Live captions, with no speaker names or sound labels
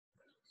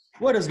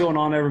What is going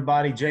on,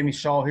 everybody? Jamie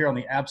Shaw here on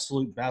the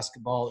Absolute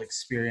Basketball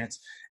Experience.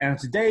 And in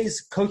today's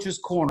Coach's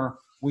Corner,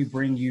 we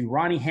bring you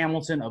Ronnie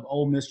Hamilton of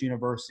Ole Miss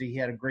University. He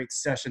had a great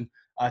session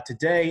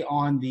today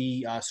on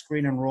the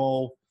screen and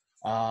roll,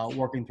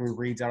 working through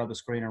reads out of the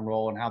screen and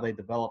roll and how they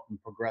develop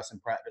and progress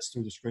and practice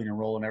through the screen and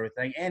roll and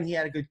everything. And he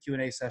had a good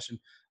Q&A session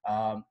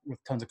with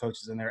tons of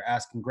coaches in there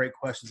asking great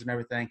questions and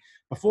everything.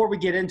 Before we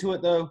get into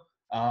it, though,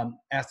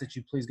 ask that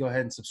you please go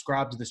ahead and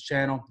subscribe to this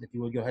channel. If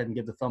you would, go ahead and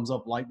give the thumbs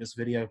up, like this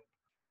video.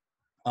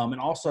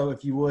 And also,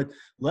 if you would,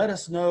 let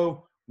us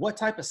know what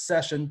type of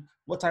session,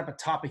 what type of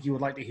topic you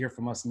would like to hear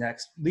from us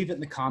next. Leave it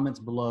in the comments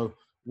below.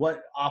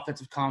 What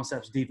offensive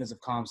concepts, defensive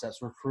concepts,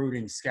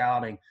 recruiting,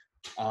 scouting,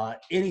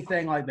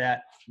 anything like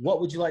that. What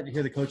would you like to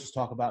hear the coaches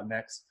talk about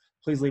next?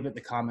 Please leave it in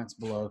the comments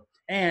below.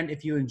 And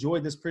if you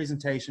enjoyed this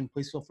presentation,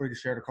 please feel free to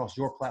share it across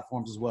your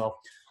platforms as well.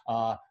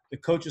 The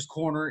Coach's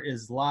Corner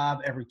is live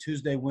every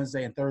Tuesday,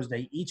 Wednesday, and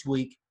Thursday each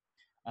week.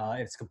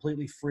 It's a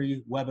completely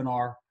free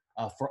webinar.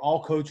 For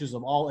all coaches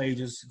of all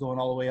ages, going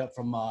all the way up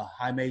from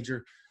high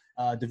major,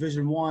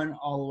 Division I,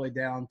 all the way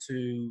down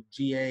to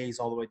GAs,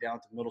 all the way down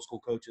to middle school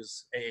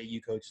coaches, AAU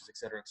coaches, et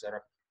cetera, et cetera.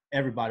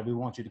 Everybody, we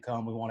want you to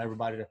come. We want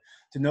everybody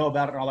to know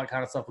about it and all that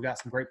kind of stuff. We got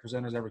some great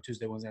presenters every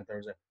Tuesday, Wednesday, and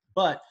Thursday.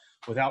 But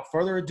without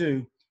further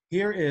ado,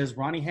 here is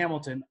Ronnie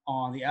Hamilton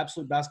on the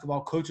Absolute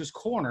Basketball Coach's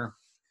Corner.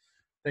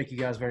 Thank you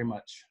guys very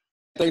much.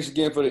 Thanks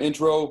again for the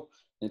intro,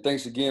 and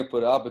thanks again for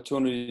the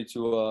opportunity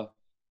to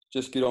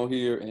just get on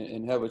here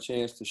and have a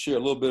chance to share a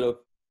little bit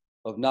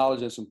of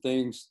knowledge and some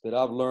things that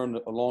I've learned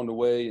along the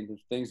way and the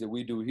things that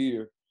we do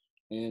here.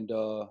 And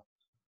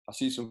I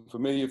see some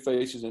familiar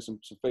faces and some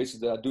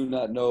faces that I do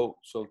not know.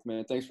 So,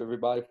 man, thanks for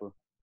everybody for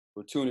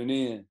tuning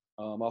in.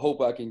 I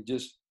hope I can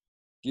just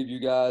give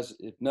you guys,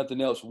 if nothing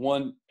else,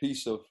 one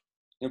piece of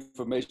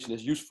information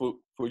that's useful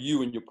for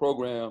you and your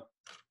program,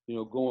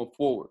 going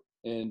forward.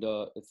 And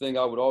the thing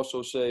I would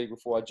also say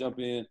before I jump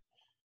in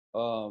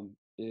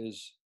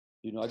is,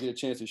 I get a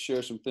chance to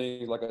share some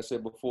things, like I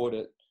said before,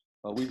 that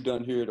we've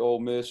done here at Ole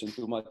Miss and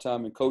through my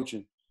time in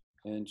coaching.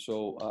 And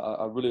so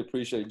I really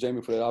appreciate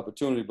Jamie for that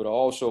opportunity, but I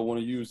also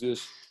want to use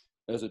this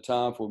as a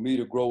time for me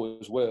to grow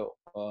as well.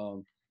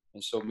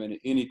 And so, man,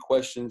 any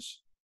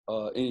questions,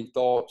 any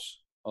thoughts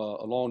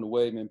along the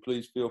way, man,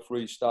 please feel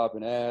free to stop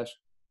and ask.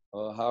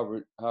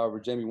 However,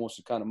 Jamie wants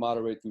to kind of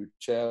moderate through the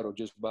chat or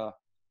just by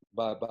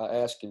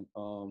asking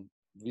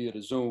via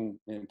the Zoom.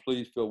 And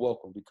please feel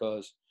welcome,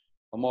 because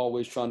I'm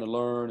always trying to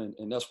learn,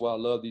 and that's why I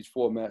love these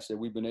formats that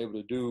we've been able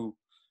to do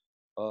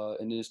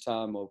in this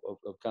time of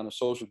kind of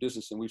social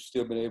distancing. We've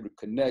still been able to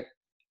connect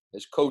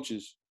as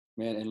coaches,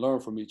 man, and learn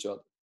from each other.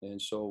 And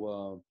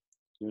so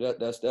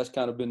that's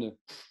kind of been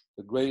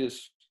the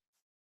greatest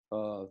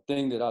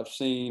thing that I've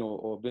seen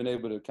or been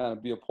able to kind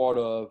of be a part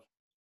of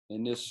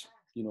in this,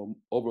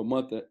 over a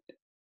month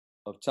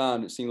of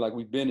time it seemed like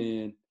we've been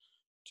in,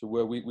 to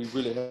where we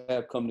really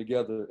have come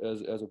together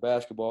as a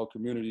basketball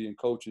community and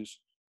coaches.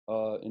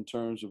 In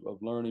terms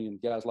of learning,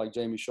 and guys like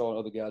Jamie Shaw and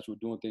other guys who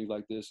are doing things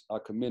like this, I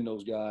commend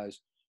those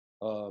guys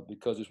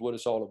because it's what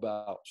it's all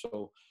about.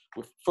 So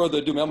with further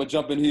ado, man, I'm going to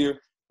jump in here.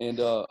 And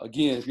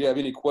again, if you have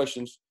any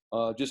questions,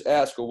 just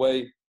ask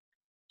away,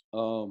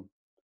 and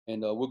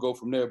we'll go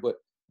from there. But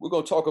we're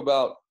going to talk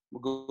about,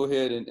 we'll go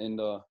ahead and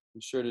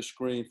share this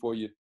screen for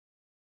you.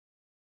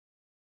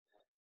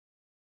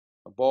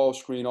 A ball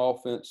screen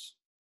offense.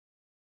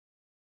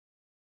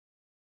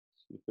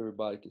 See if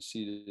everybody can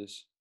see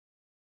this.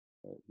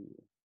 Right here.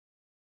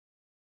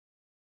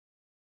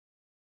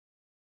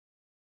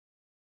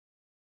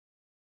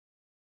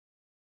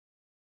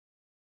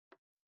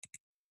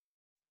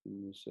 Give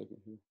me a second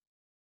here.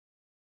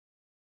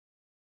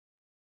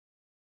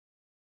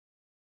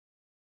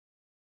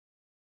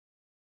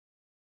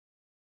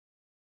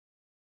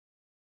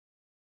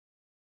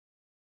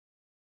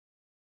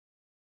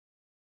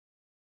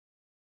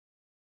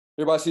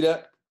 Everybody see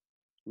that?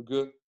 We're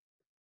good?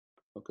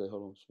 Okay,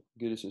 hold on.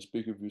 Get this in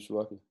speaker view so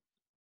I can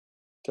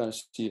kind of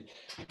see it.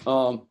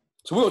 So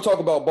we're gonna talk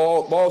about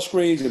ball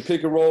screens and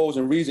pick and rolls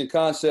and reads and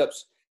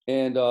concepts.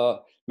 And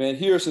man,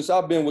 here, since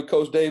I've been with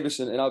Coach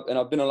Davis and I've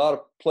been in a lot of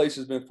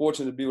places, been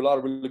fortunate to be with a lot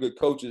of really good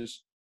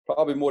coaches,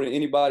 probably more than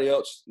anybody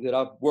else that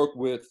I've worked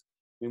with.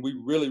 I mean, we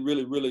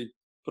really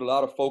put a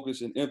lot of focus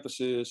and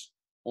emphasis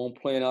on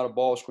playing out of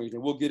ball screens,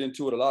 and we'll get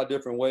into it a lot of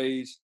different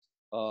ways.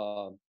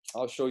 I'll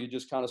show you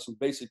just kind of some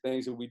basic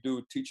things that we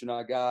do teaching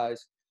our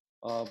guys,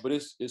 but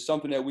it's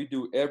something that we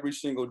do every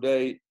single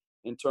day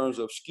in terms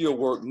of skill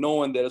work,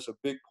 knowing that it's a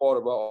big part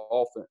of our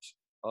offense.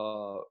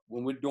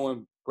 When we're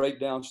doing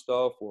breakdown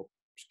stuff or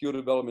skill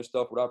development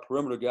stuff with our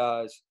perimeter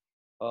guys,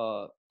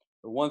 the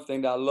one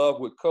thing that I love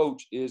with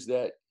Coach is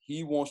that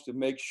he wants to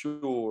make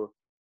sure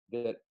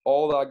that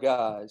all our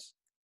guys,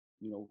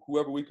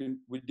 whoever we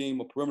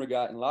deem a perimeter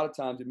guy, and a lot of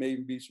times it may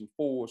even be some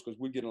fours, because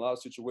we get in a lot of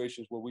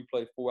situations where we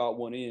play 4 out,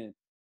 1 in.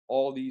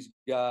 All these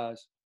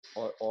guys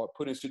are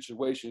put in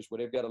situations where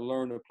they've got to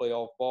learn to play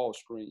off ball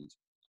screens.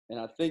 And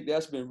I think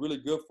that's been really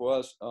good for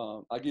us.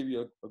 I'll give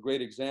you a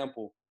great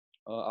example.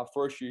 Our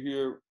first year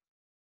here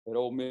at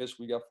Ole Miss,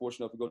 we got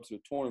fortunate enough to go to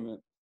the tournament.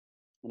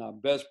 And our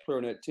best player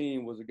on that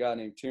team was a guy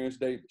named Terrence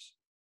Davis.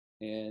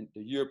 And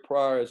the year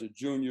prior, as a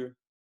junior,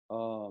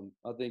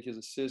 I think his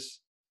assists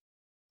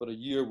for the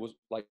year was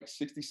like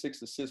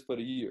 66 assists for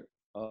the year.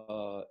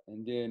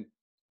 And then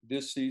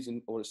this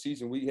season, or the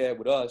season we had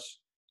with us,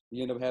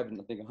 he ended up having,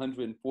 I think,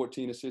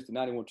 114 assists and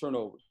 91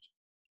 turnovers.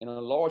 And a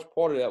large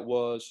part of that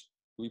was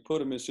we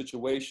put him in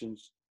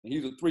situations, and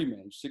he's a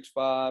three-man,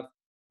 6'5",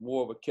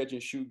 more of a catch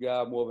and shoot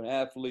guy, more of an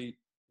athlete,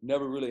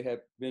 never really had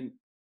been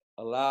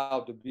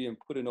allowed to be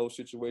put in those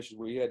situations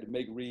where he had to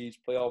make reads,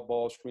 play off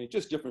ball screens,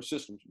 just different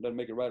systems. Doesn't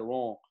make it right or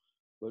wrong.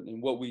 But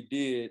in what we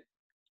did,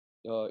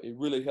 it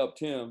really helped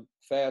him.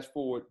 Fast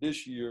forward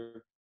this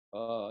year,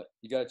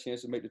 he got a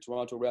chance to make the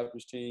Toronto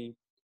Raptors team.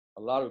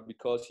 A lot of it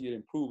because he had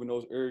improved in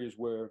those areas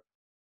where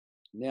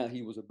now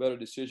he was a better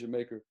decision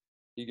maker.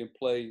 He can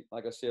play,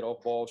 like I said,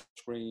 off ball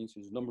screens.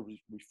 His numbers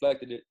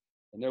reflected it.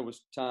 And there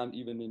was time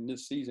even in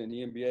this season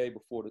in the NBA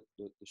before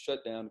the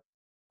shutdown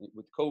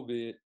with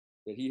COVID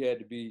that he had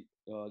to be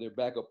their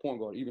backup point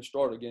guard, even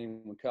start a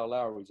game when Kyle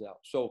Lowry's out.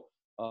 So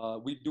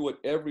we do it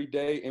every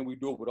day, and we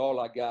do it with all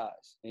our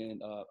guys. And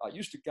I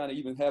used to kind of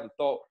even have a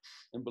thought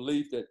and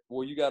belief that,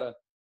 well, you gotta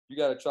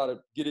try to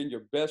get in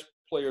your best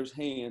players'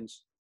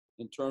 hands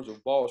in terms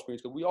of ball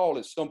screens, because we all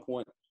at some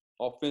point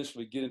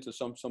offensively get into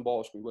some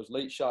ball screen, whether it's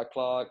late shot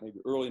clock, maybe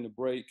early in the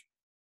break.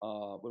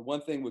 But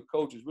one thing with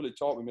coaches really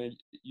taught me, man,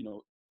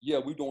 yeah,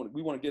 we want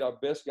to get our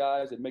best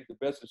guys that make the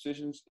best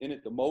decisions in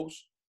it the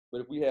most.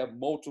 But if we have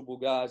multiple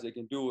guys that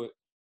can do it,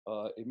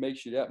 it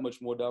makes you that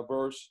much more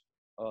diverse.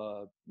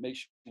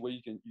 Makes you where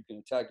you can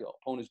attack your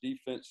opponent's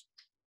defense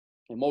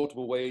in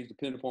multiple ways,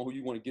 depending upon who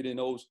you want to get in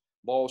those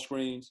ball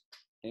screens.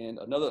 And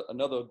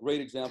another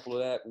great example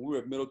of that, when we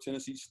were at Middle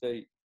Tennessee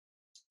State,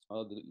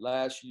 the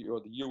last year,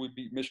 or the year we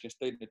beat Michigan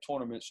State in the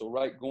tournament. So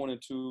going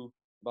into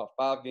about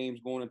 5 games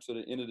going into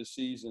the end of the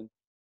season,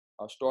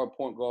 our starting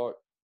point guard,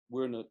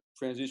 we're in a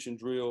transition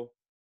drill.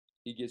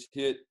 He gets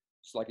hit.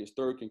 It's like his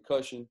third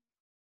concussion.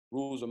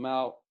 Rules him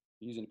out.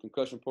 He's in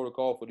concussion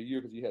protocol for the year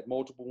because he had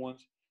multiple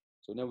ones.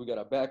 So then we got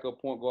our backup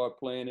point guard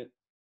playing it.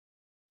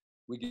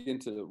 We get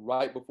into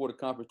right before the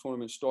conference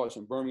tournament starts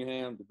in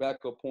Birmingham. The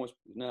backup points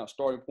is now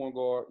starting point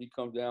guard. He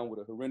comes down with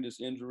a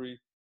horrendous injury,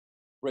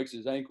 breaks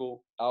his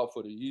ankle, out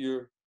for the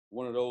year.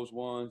 One of those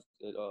ones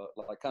that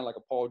kind of like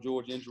a Paul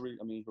George injury.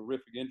 I mean,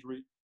 horrific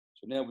injury.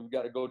 So now we've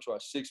got to go to our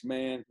 6th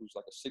man, who's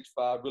like a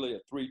 6'5", really a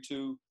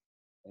 3-2,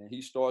 and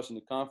he starts in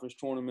the conference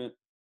tournament.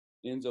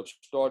 Ends up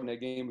starting that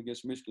game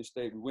against Michigan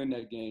State. We win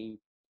that game.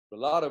 But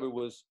a lot of it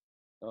was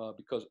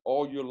because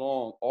all year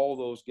long, all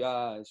those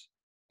guys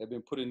have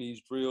been put in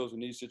these drills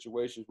and these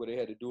situations where they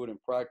had to do it in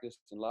practice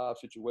and live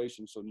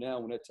situations. So now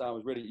when that time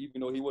was ready,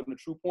 even though he wasn't a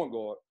true point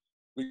guard,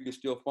 we could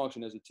still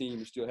function as a team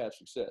and still have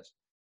success.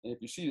 And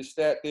if you see the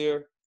stat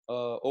there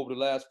over the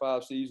last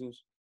 5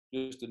 seasons,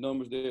 just the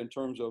numbers there in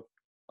terms of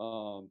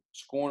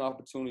scoring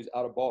opportunities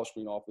out of ball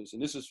screen offense.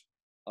 And this is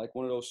like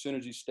one of those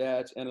synergy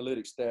stats,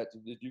 analytic stats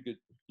that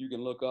you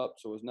can look up.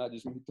 So it's not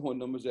just me throwing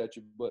numbers at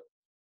you, but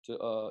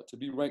to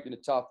be ranked in the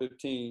top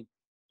 15,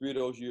 3 of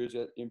those years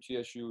at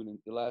MTSU and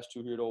the last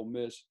 2 here at Ole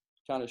Miss,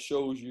 kind of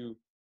shows you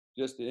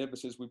just the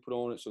emphasis we put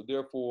on it. So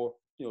therefore,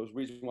 it's the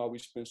reason why we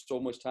spend so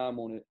much time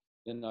on it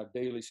in our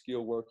daily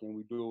skill work, and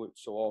we do it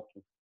so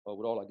often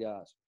with all our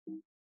guys.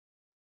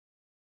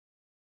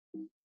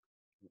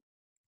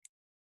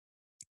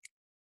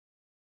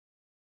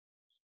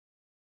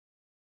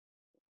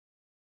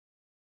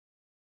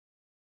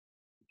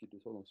 Get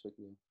this. Hold on a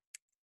second.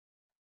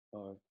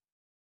 All right.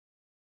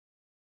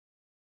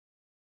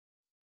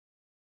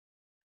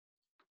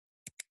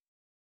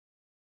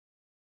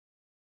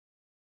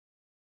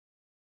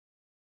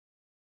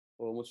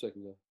 Hold on 1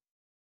 second, guys.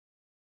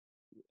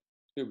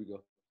 Here we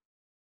go.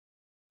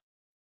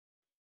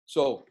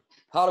 So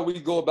how do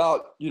we go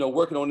about,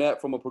 working on that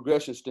from a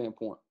progression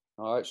standpoint?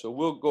 All right. So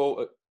we'll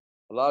go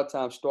a lot of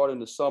times start in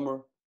the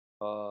summer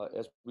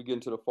as we get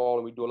into the fall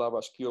and we do a lot of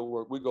our skill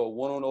work. We go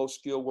 1-on-0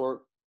 skill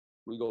work.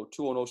 We go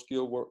 2-on-0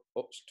 skill work,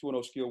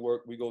 2-on-0 skill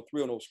work. We go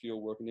 3-on-0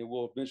 skill work. And then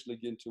we'll eventually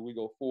get into, we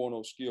go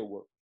 4-on-0 skill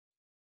work.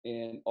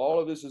 And all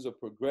of this is a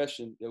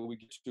progression that we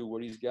get to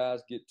where these guys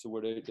get to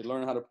where they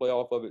learn how to play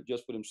off of it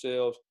just for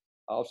themselves.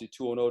 Obviously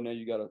 2-on-0, now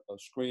you got a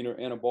screener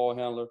and a ball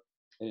handler.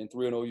 And then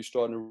 3-0, you're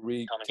starting to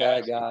read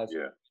tag guys.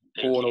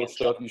 4-0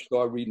 stuff, you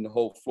start reading the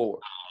whole floor.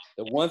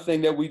 The one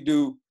thing that we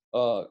do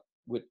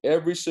with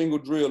every single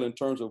drill in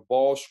terms of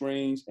ball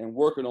screens and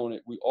working on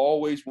it, we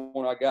always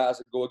want our guys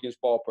to go against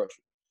ball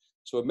pressure.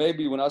 So it may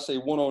be when I say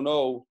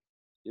 1-on-0,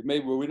 it may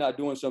be where we're not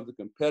doing something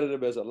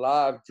competitive as a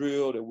live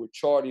drill that we're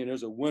charting and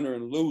there's a winner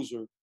and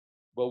loser,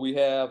 but we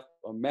have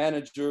a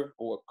manager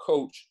or a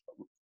coach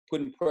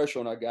putting pressure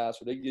on our guys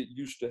so they get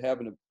used to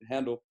having to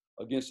handle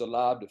against a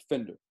live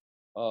defender.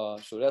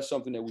 So that's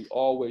something that we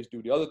always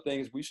do. The other thing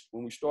is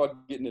when we start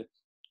getting it,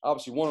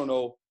 obviously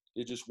 1-0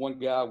 is just one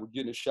guy. We're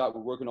getting a shot.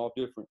 We're working off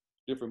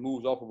different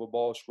moves off of a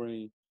ball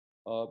screen.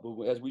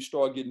 But as we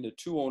start getting the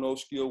 2-0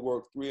 skill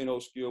work,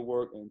 3-0 skill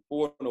work, and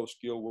 4-0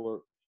 skill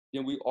work,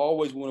 then we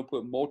always want to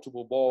put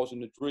multiple balls in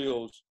the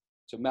drills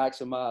to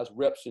maximize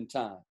reps and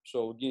time.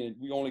 So again,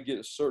 we only get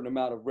a certain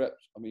amount of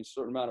reps.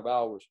 Certain amount of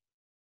hours,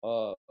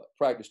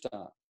 practice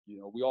time.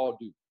 We all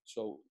do.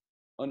 So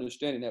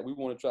understanding that, we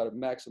want to try to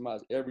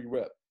maximize every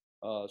rep.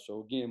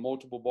 So again,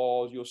 multiple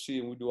balls. You'll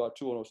see when we do our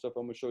 2-on-0 stuff.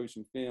 I'm gonna show you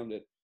some film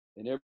that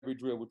in every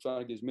drill we're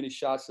trying to get as many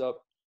shots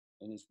up,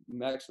 and it's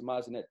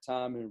maximizing that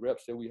time and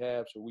reps that we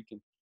have, so we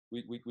can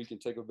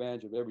take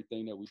advantage of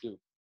everything that we do.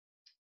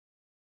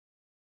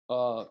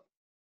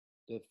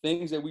 The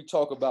things that we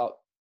talk about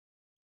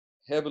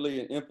heavily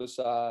and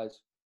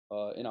emphasize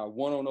in our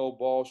 1-on-0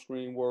 ball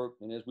screen work,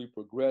 and as we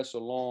progress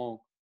along,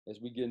 as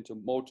we get into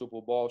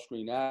multiple ball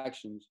screen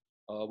actions,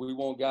 we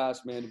want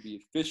guys, man, to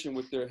be efficient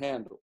with their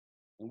handle.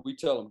 And we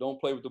tell them, don't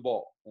play with the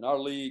ball. In our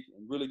league,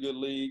 in really good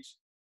leagues,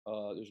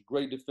 there's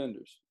great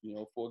defenders.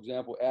 For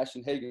example,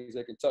 Ashton Hagens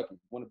at Kentucky,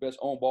 one of the best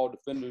on-ball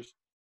defenders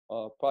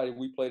probably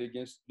we played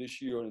against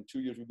this year, and in 2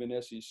 years we've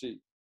been SEC.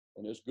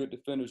 And there's good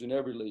defenders in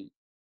every league.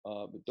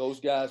 But those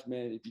guys,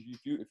 man,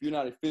 if you're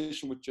not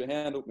efficient with your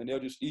handle, man, they'll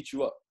just eat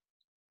you up.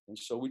 And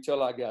so we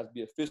tell our guys,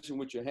 be efficient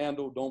with your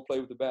handle. Don't play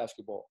with the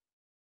basketball.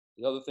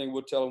 The other thing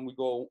we'll tell them, we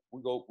go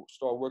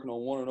start working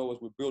on 1-on-0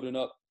 as we're building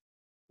up.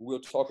 We'll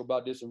talk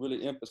about this and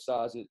really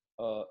emphasize it,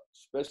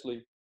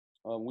 especially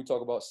when we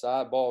talk about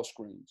side ball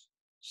screens.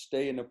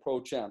 Stay in the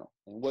pro channel.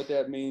 And what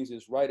that means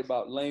is right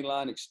about lane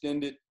line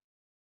extended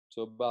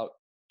to about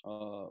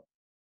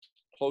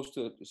close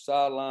to the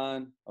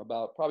sideline,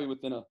 about probably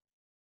within a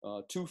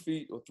 2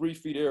 feet or 3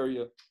 feet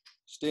area,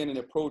 staying in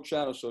the pro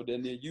channel, so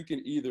then you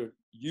can either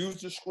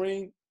use the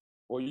screen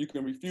or you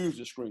can refuse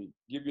the screen.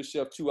 Give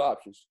yourself two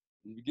options.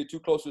 If you get too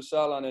close to the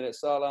sideline, and that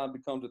sideline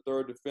becomes a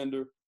third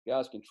defender,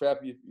 guys can trap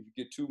you. If you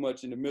get too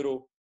much in the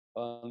middle,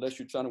 unless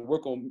you're trying to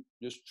work on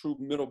just true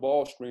middle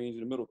ball screens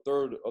in the middle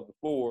third of the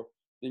floor,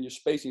 then your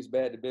spacing is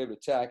bad to be able to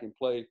attack and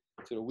play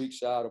to the weak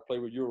side or play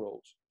with Euros.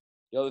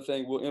 The other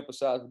thing we'll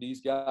emphasize with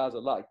these guys a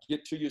lot,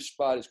 get to your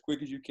spot as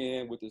quick as you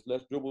can with as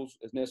less dribbles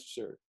as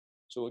necessary.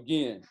 So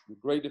again, the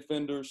great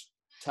defenders,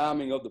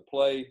 timing of the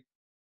play,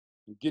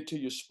 get to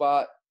your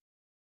spot,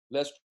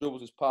 less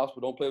dribbles as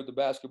possible, don't play with the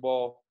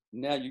basketball.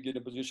 Now you get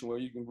in a position where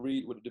you can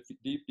read what the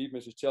deep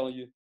defense is telling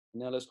you.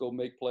 Now let's go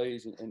make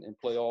plays and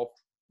play off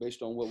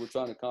based on what we're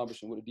trying to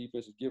accomplish and what the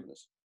defense is giving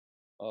us.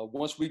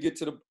 Once we get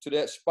to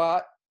that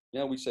spot,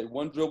 now we say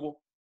one dribble,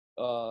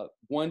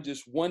 one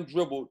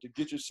dribble to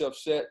get yourself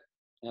set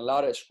and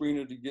allow that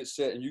screener to get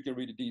set, and you can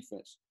read the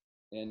defense.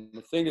 And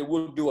the thing that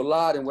we'll do a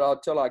lot, and what I'll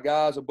tell our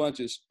guys a bunch,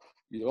 is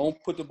you don't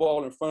put the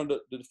ball in front of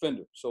the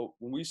defender. So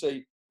when we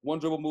say one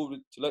dribble move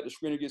to let the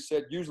screener get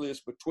set, usually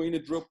it's between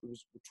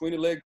the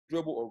leg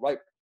dribble or right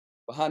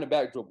behind the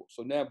back dribble.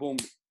 So now, boom,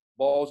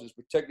 balls is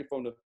protected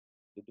from the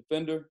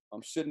defender.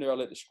 I'm sitting there, I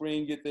let the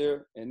screen get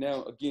there, and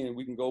now, again,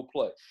 we can go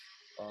play.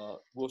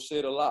 We'll say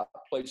it a lot,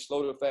 play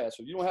slow to fast.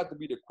 So you don't have to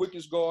be the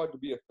quickest guard to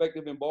be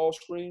effective in ball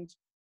screens,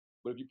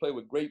 but if you play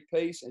with great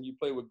pace and you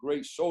play with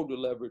great shoulder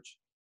leverage,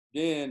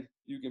 then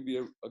you can be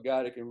a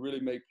guy that can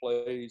really make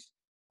plays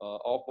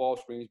off ball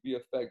screens, be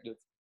effective,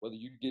 whether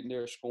you're getting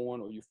there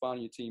scoring or you're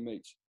finding your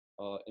teammates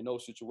in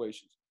those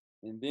situations.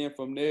 And then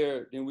from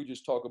there, then we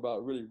just talk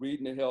about really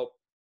reading the help,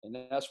 and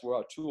that's where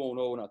our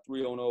 2-on-0 and our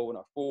 3-on-0 and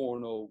our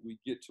 4-on-0, we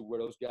get to where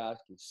those guys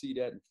can see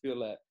that and feel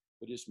that,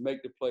 but just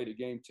make the play the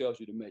game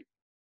tells you to make.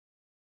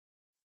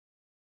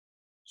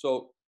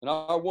 So in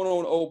our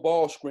 1-on-0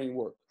 ball screen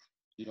work,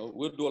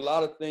 we'll do a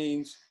lot of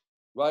things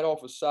right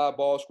off of side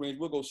ball screens.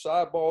 We'll go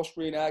side ball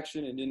screen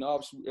action, and then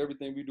obviously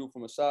everything we do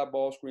from a side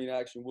ball screen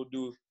action, we'll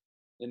do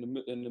in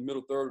the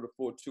middle third of the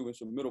floor too, and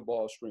some middle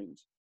ball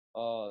screens.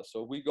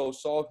 So we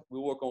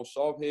work on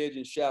soft hedge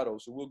and shadow.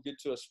 So we'll get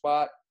to a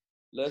spot,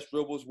 less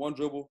dribbles, one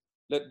dribble,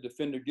 let the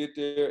defender get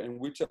there, and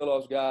we tell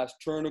those guys,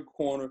 turn the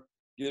corner,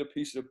 get a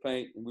piece of the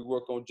paint, and we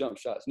work on jump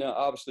shots. Now,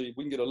 obviously, if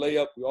we can get a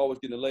layup, we always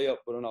get a layup,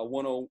 but on our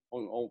 1-on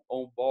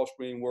ball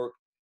screen work,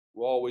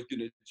 we're always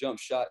getting a jump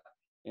shot.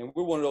 And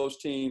we're one of those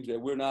teams that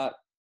we're not,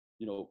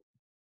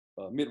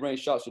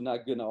 mid-range shots are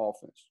not good in our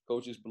offense.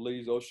 Coaches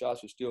believe those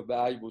shots are still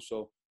valuable.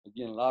 So,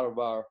 again, a lot of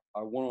our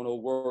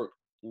 1-on work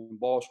in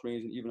ball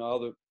screens and even our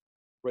other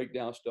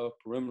breakdown stuff,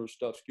 perimeter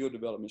stuff, skill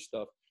development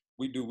stuff,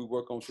 we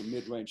work on some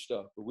mid-range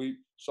stuff. But we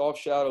soft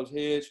shadows,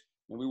 hedge,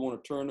 and we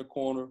want to turn the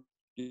corner,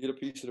 get a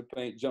piece of the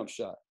paint, jump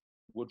shot.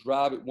 We'll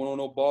drive it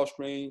 1-on ball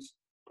screens,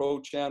 pro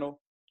channel,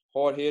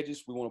 hard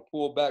hedges. We want to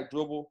pull back,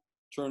 dribble,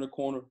 turn the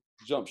corner,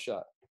 jump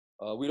shot.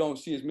 We don't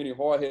see as many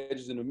hard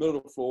hedges in the middle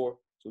of the floor.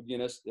 So,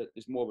 again,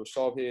 it's more of a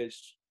soft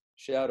hedge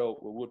shadow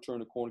where we'll turn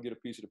the corner, get a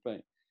piece of the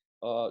paint.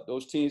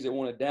 Those teams that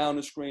want to down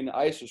the screen, the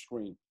ISO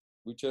screen,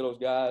 we tell those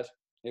guys,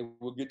 hey,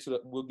 we'll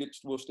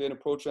stay in the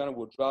pro channel,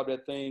 we'll drop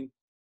that thing,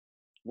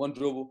 one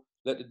dribble,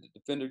 let the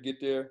defender get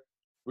there,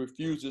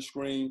 refuse the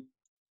screen,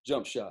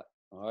 jump shot.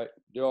 All right.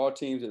 There are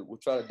teams that will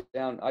try to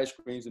down ice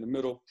screens in the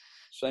middle.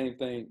 Same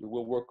thing that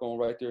we'll work on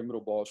right there,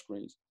 middle ball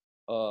screens.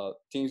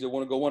 Teams that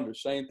want to go under,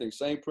 same thing,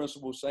 same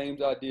principle, same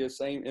idea,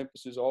 same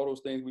emphasis, all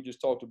those things we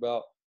just talked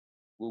about.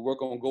 We'll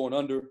work on going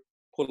under,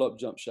 pull up,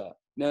 jump shot.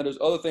 Now, there's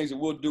other things that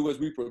we'll do as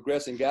we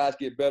progress and guys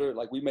get better.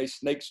 Like we may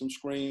snake some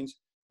screens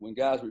when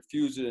guys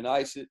refuse it and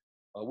ice it.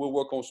 We'll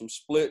work on some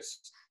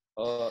splits.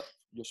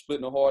 You're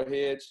splitting the hard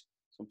heads.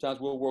 Sometimes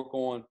we'll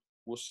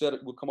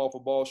come off a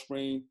ball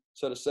screen,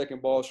 set a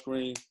second ball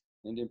screen,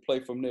 and then play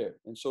from there.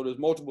 And so there's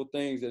multiple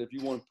things that if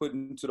you want to put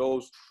into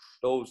those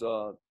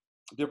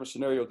different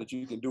scenarios that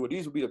you can do it.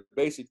 These will be the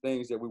basic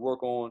things that we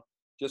work on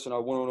just in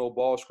our 1-on-0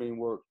 ball screen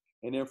work.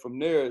 And then from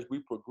there, as we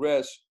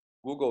progress,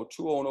 we'll go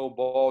 2-on-0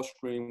 ball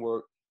screen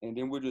work, and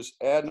then we're just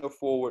adding it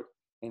forward,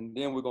 and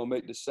then we're going to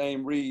make the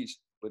same reads.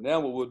 But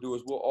now what we'll do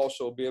is we'll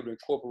also be able to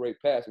incorporate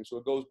passing. So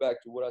it goes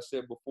back to what I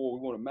said before.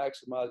 We want to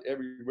maximize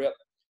every rep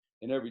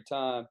and every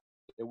time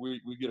that we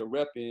get a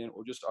rep in,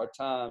 or just our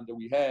time that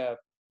we have.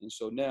 And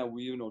so now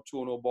we,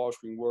 2-on-0 ball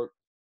screen work.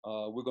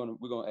 We're gonna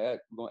add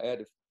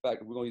the fact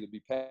that we're gonna either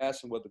be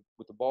passing with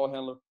the ball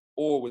handler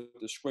or with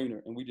the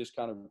screener, and we just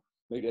kind of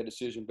make that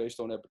decision based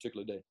on that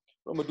particular day.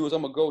 What I'm gonna do is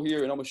I'm gonna go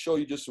here and I'm gonna show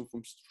you just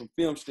from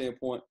film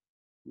standpoint.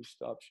 Let me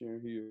stop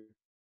sharing here.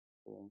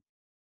 Hold on.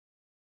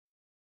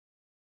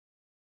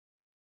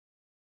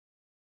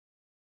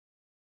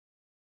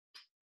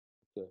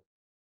 Okay.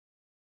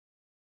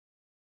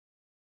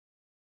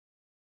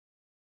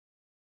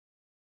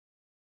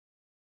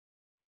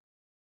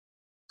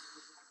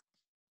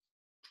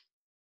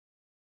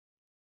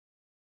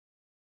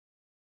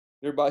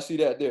 Everybody see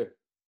that there?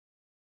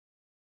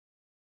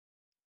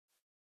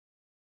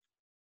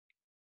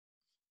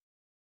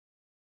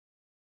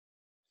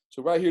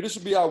 So right here, this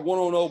would be our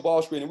 1-on-0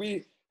 ball screen. And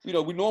we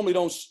normally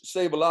don't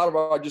save a lot of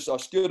our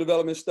skill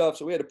development stuff.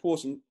 So we had to pull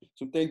some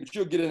things, but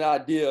you'll get an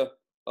idea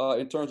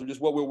in terms of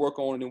just what we'll work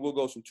on. And then we'll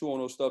go some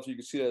 2-on-0 stuff so you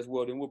can see that as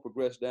well. Then we'll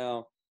progress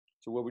down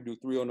to where we do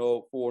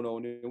 3-on-0, 4-on-0,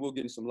 and then we'll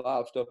get in some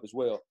live stuff as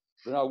well.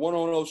 But our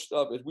 1-on-0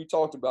 stuff, as we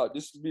talked about,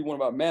 this would be one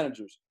of our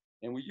managers.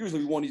 And we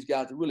usually want these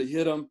guys to really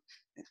hit them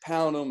and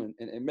pound them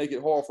and make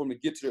it hard for them to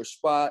get to their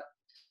spot.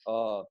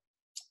 I'll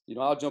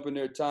jump in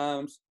there at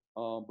times.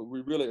 But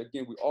we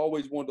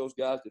always want those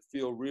guys to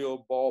feel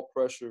real ball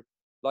pressure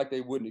like they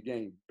would in the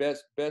game.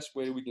 Best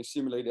way that we can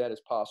simulate that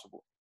as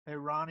possible. Hey,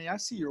 Ronnie, I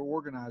see your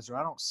organizer.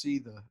 I don't see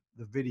the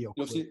video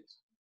clips. See?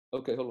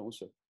 Okay, hold on one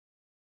second.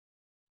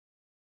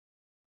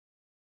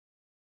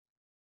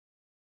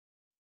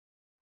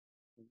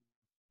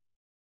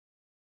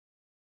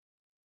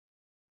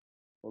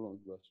 Hold on,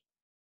 Russ.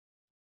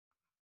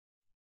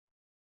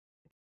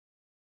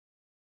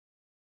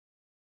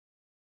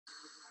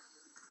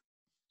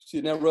 See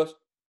it now, Russ?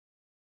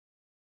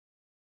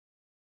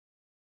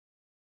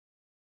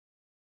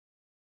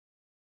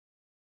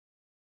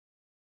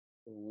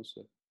 Hold on one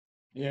second.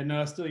 Yeah,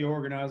 no, it's still your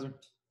organizer.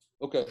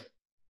 Okay.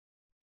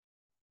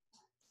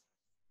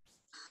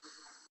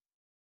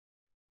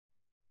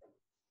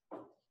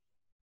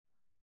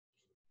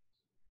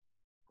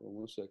 Hold on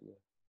one second.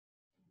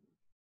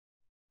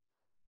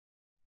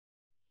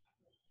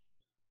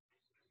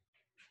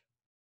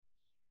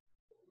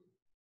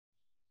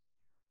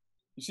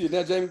 You see it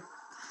now, Jamie?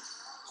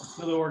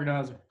 Still the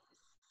organizer.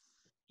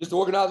 Just the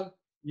organizer?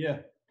 Yeah.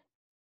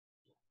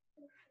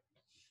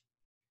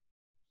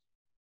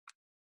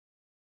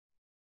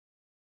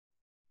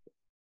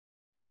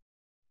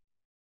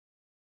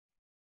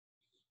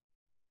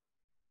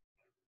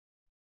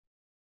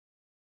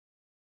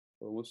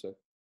 Hold on one second.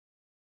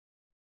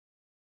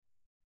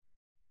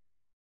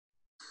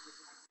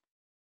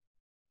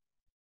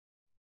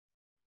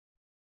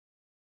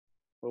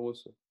 Hold on one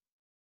second.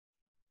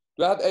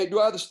 Do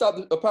I have to stop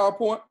the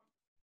PowerPoint?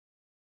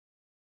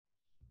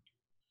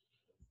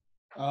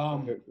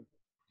 Okay.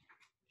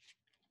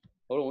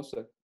 Hold on one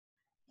second.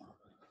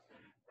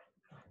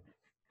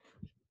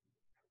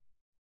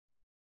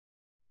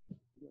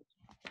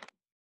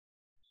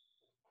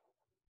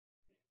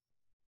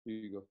 Here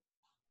you go.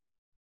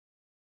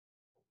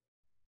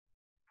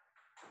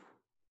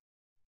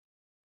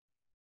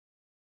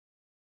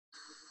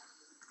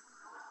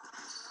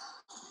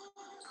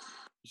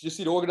 You just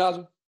see the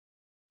organizer?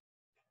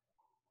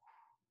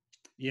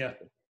 Yeah.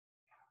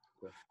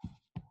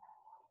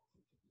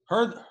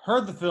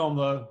 Heard the film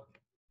though.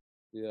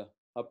 Yeah.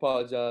 I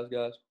apologize,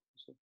 guys.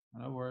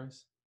 No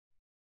worries.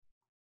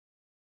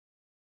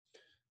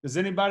 Does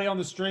anybody on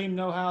the stream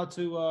know how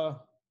to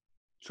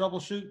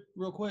troubleshoot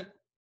real quick?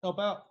 Help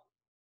out?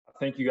 I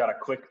think you got to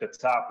click the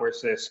top where it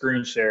says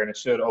screen share, and it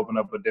should open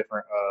up a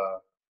different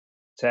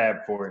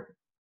tab for it.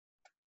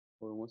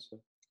 Hold on one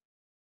second.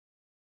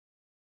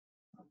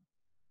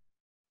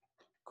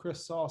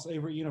 Chris Sauce,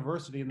 Avery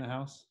University in the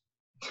house.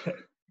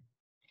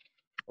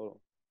 Hold on.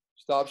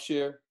 Stop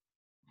share.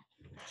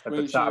 At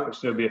the top, it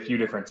should be a few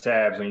different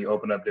tabs when you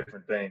open up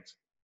different things.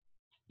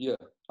 Yeah,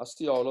 I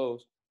see all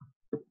those.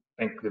 I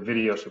think the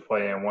video should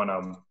play in one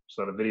of them.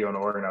 So the video and the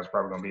organizer is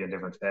probably going to be in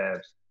different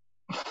tabs.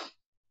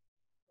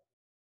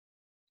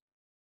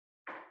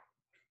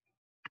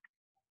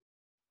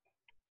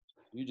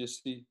 You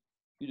just see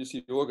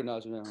the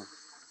organizer now.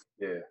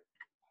 Yeah.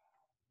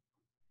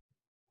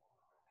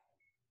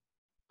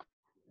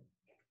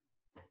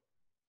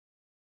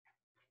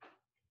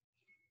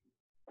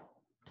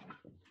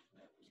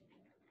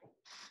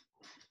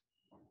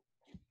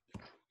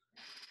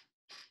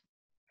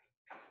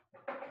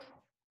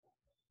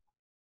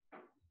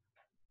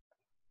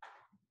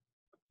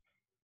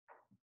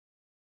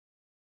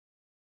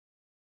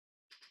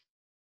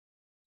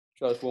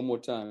 Try this one more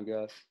time,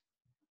 guys.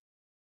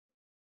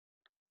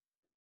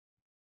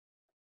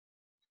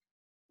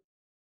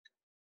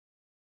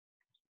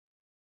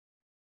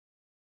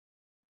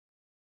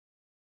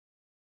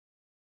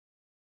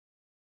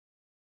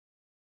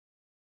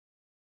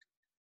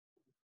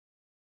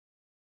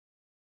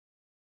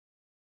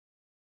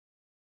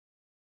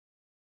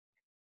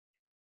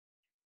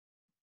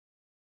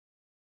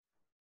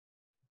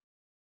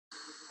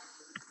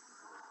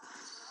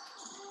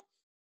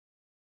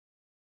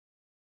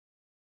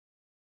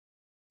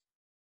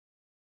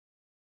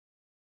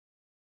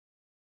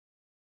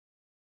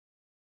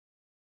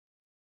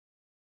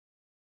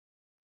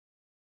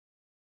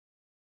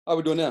 How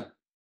we doing now?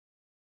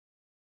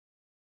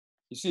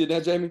 You see it now,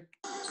 Jamie?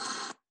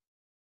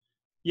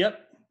 Yep.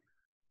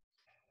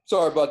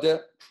 Sorry about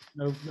that.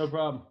 No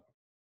problem.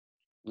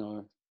 All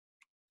right.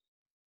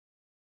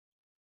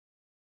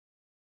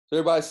 So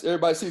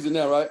everybody sees it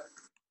now, right?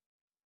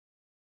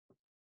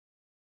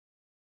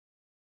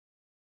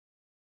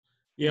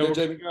 Yeah, There, we're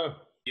Jamie? good to go.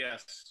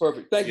 Yes.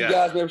 Perfect. Thank you,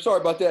 guys, man.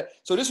 Sorry about that.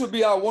 So this would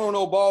be our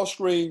 1-on-0 ball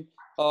screen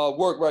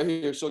work right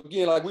here. So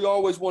again, like we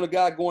always want a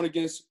guy going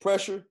against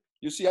pressure.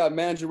 You see our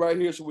manager right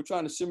here. So we're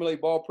trying to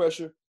simulate ball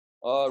pressure.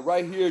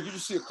 Right here, you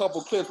just see a couple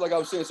clips, like I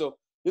was saying. So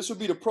this would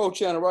be the pro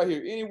channel right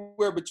here.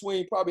 Anywhere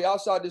between probably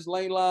outside this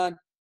lane line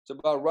to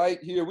about right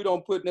here. We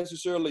don't put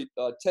necessarily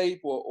tape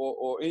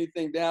or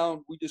anything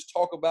down. We just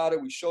talk about it.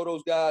 We show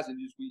those guys and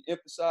we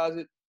emphasize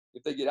it.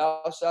 If they get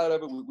outside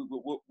of it,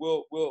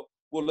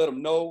 we'll let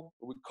them know.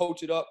 We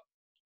coach it up.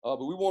 But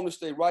we want to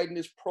stay right in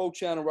this pro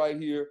channel right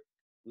here.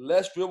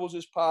 Less dribbles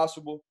as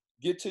possible.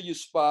 Get to your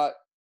spot.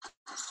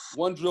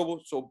 One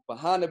dribble. So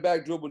behind the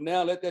back dribble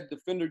now. Let that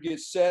defender get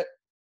set.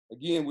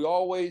 Again, we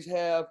always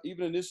have,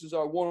 even if this is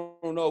our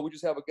 1-on-0, we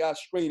just have a guy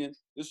screening.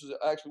 This is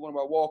actually one of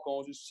our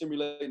walk-ons, just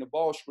simulating a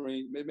ball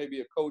screen.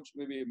 Maybe a coach,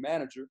 maybe a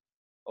manager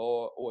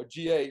or a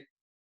GA.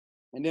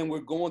 And then we're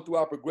going through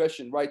our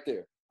progression right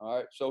there. All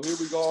right. So here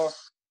we go.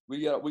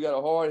 We got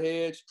a hard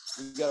hedge.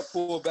 We got a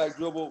pull back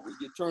dribble. We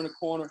get turn the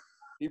corner.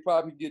 He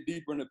probably get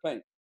deeper in the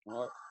paint.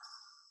 All right.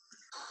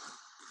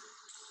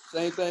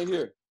 Same thing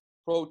here.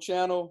 Pro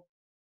channel.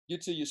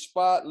 Get to your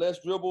spot. Less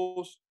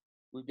dribbles.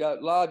 We've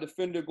got live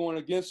defender going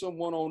against him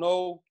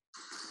 1-on-0.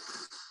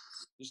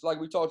 Just like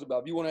we talked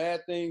about. If you want to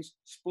add things,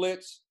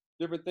 splits,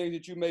 different things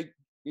that you may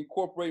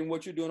incorporate in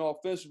what you're doing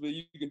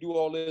offensively, you can do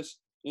all this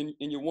in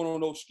your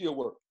 1-on-0 skill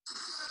work.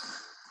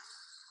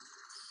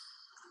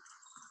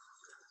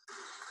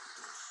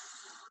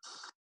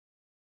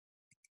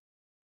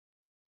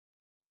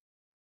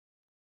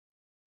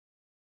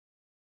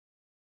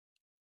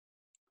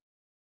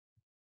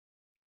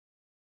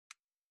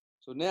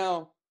 So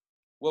now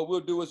what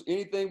we'll do is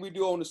anything we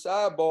do on the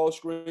side ball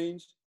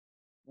screens,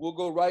 we'll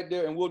go right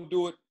there and we'll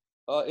do it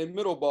in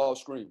middle ball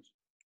screens.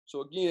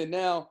 So again,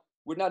 now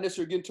we're not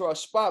necessarily getting to our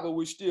spot, but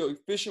we're still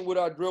efficient with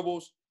our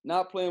dribbles,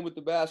 not playing with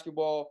the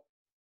basketball.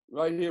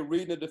 Right here,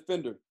 reading the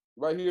defender.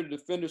 Right here, the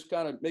defender's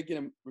kind of making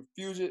him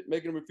refuse it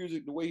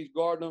the way he's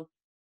guarding him.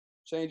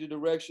 Change the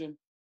direction,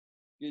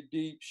 get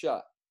deep,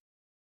 shot.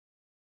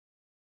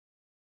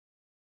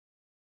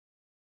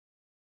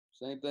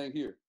 Same thing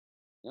here.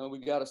 Now we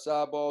got a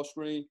side ball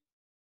screen.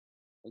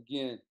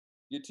 Again,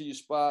 get to your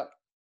spot,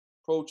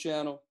 pro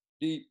channel,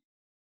 deep,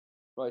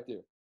 right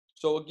there.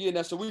 So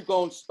again, so we've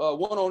gone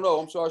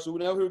 1-on-0. I'm sorry. So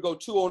now here we go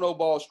 2-on-0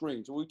 ball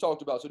screen. So we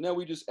talked about. So now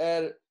we just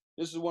added.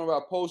 This is one of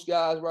our post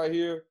guys right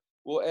here.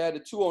 We'll add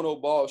the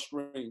 2-on-0 ball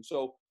screen.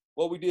 So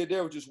what we did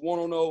there was just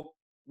 1-on-0.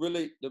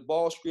 Really, the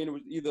ball screen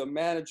was either a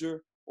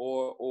manager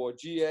or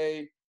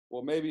GA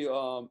or maybe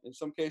in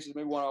some cases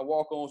maybe one of our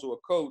walk-ons or a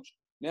coach.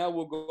 Now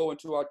we'll go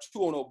into our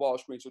 2-on-0 ball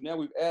screen. So now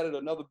we've added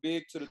another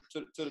big to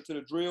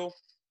the drill.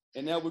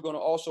 And now we're going to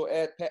also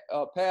add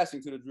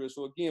passing to the drill.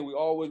 So again, we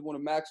always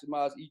want to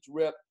maximize each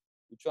rep.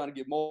 We're trying to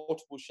get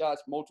multiple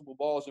shots, multiple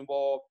balls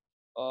involved,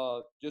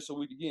 just so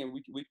we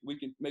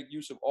can make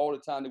use of all the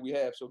time that we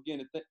have. So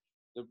again,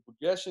 the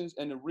progressions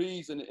and the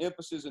reads and the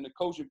emphasis and the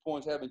coaching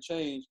points haven't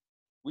changed.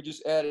 We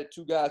just added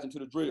two guys into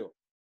the drill.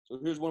 So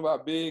here's one of our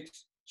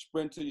bigs,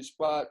 sprint to your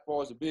spot as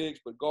far as the bigs,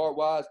 but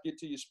guard-wise, get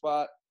to your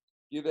spot,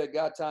 give that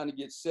guy time to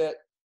get set,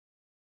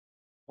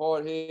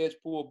 hard hedge,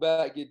 pull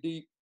back, get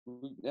deep.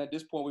 At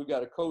this point, we've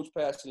got a coach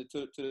passing it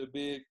to the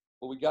big,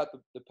 but we got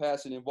the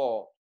passing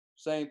involved.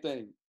 Same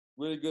thing.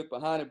 Really good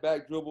behind the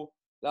back dribble,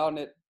 allowing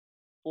that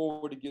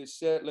forward to get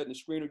set, letting the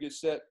screener get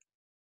set.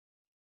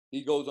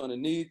 He goes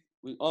underneath.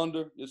 We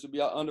under. This will be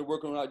our under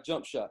working on our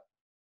jump shot.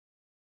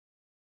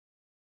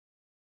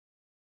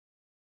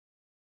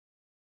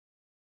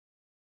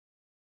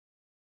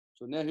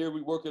 So now here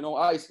we're working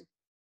on icing.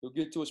 We'll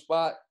get to a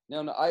spot. Now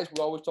on the ice,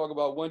 we always talk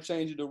about one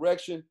change of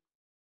direction,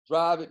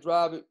 drive it,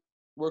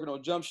 working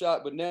on jump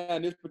shot. But now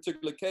in this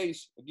particular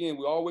case, again,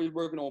 we're always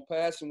working on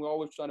passing. We're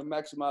always trying to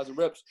maximize the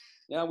reps.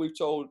 Now we've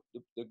told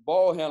the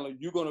ball handler,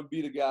 you're going to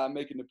be the guy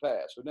making the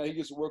pass. So now he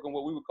gets to work on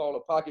what we would call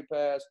a pocket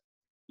pass.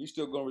 He's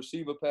still going to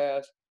receive a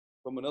pass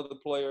from another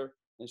player.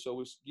 And so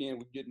we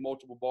get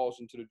multiple balls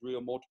into the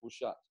drill, multiple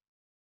shots.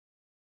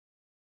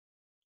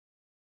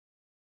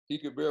 he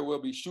could very well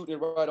be shooting it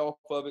right off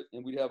of it,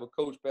 and we'd have a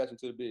coach passing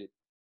to the big.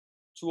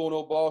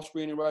 2-on-0 ball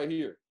screening right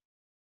here.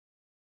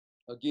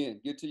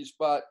 Again, get to your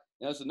spot.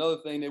 And that's another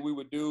thing that we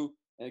would do.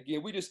 And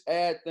again, we just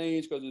add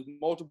things because there's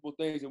multiple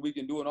things that we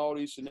can do in all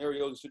these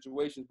scenarios and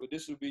situations. But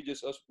this would be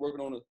just us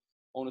working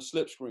on a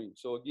slip screen.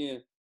 So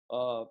again,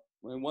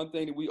 and one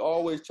thing that we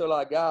always tell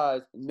our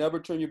guys: never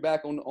turn your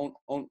back on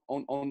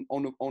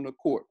the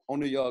court, on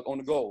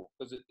the goal.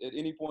 Because at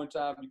any point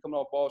in time, you come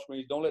off ball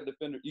screens, don't let the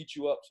defender eat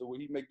you up. So when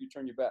he make you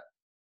turn your back.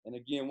 And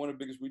again, one of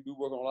the biggest, we do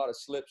work on a lot of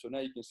slips. So now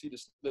you can see the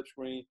slip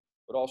screen,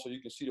 but also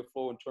you can see the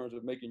flow in terms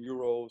of making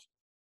euros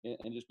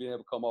and just being able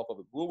to come off of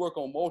it. We'll work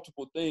on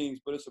multiple things,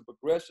 but it's a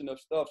progression of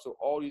stuff. So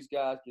all these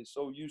guys get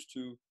so used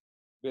to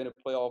being a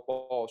playoff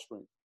ball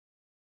screen.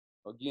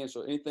 Again,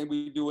 so anything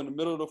we do in the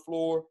middle of the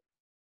floor,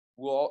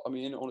 on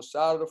the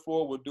side of the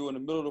floor, we'll do in the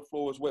middle of the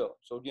floor as well.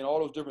 So again, all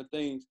those different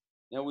things.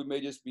 Now we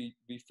may just be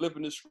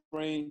flipping the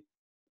screen.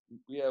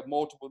 We have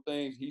multiple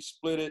things. He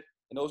split it,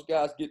 and those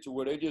guys get to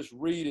where they just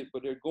read it,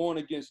 but they're going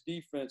against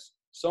defense,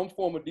 some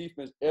form of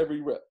defense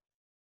every rep.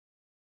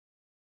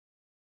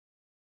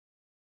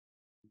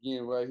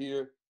 Again, right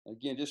here,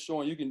 again, just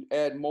showing you can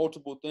add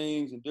multiple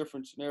things in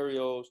different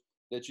scenarios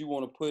that you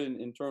want to put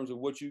in terms of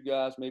what you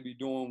guys may be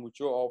doing with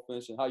your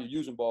offense and how you're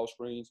using ball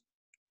screens.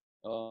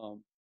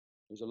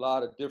 There's a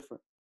lot of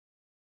different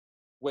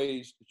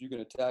ways that you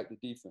can attack the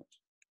defense.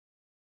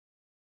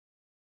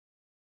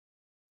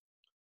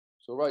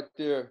 So right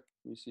there,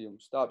 let me see. I'm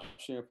stop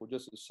sharing for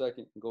just a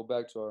second and go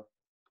back to our.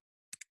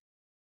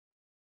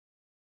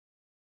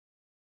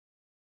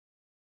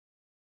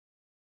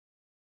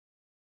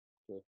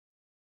 Okay.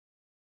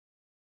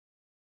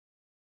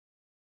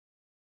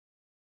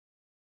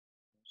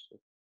 So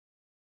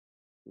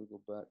we'll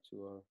go back to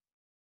our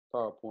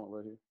PowerPoint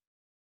right here.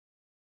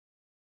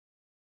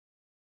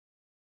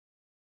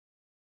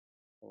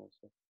 Hold on a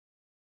second.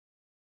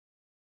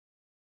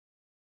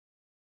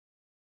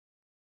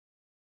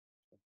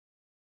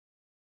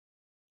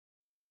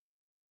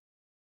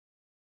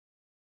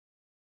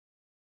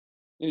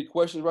 Any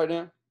questions right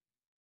now?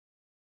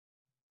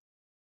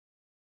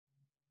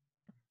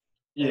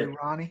 Hey, Yeah.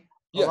 Ronnie,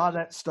 Yeah. a lot of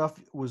that stuff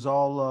was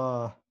all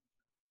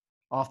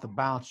off the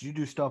bounce. You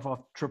do stuff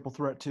off triple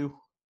threat too?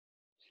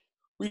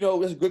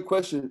 That's a good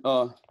question.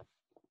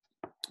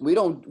 We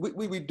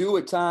do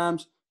at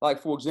times, like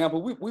for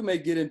example, we may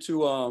get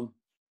into a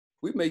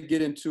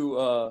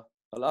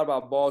lot of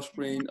our ball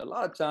screen. A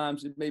lot of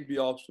times it may be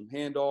off some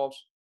handoffs.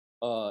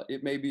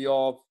 It may be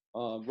off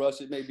Russ.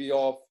 It may be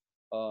off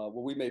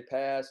where we may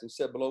pass and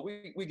set below.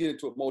 We get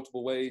into it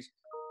multiple ways.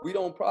 We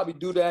don't probably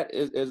do that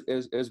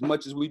as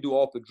much as we do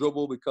off the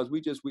dribble because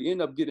we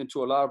end up getting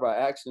into a lot of our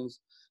actions,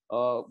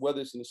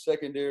 whether it's in the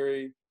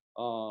secondary.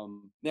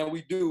 Now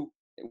we do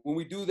when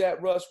we do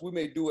that, Russ, we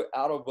may do it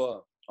out of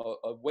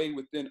a way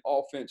within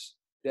offense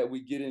that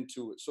we get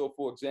into it. So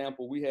for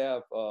example, we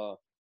have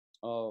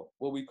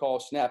what we call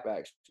snap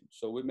action.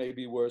 So it may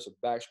be where it's a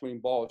back screen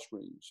ball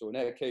screen. So in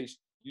that case,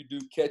 you do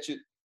catch it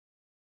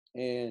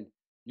and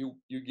you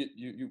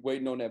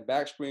waiting on that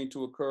back screen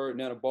to occur,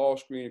 now the ball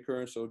screen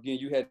occurring. So again,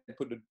 you hadn't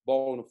put the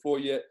ball on the floor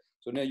yet.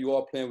 So now you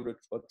are playing with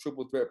a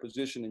triple threat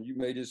position and you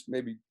may just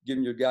maybe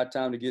giving your guy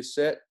time to get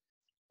set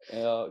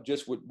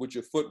just with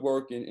your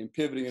footwork and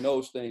pivoting and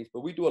those things. But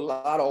we do a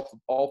lot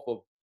off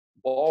of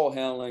ball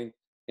handling.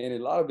 And a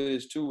lot of it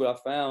is too, what I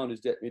found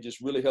is that it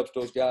just really helps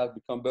those guys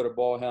become better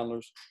ball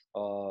handlers.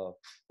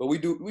 But we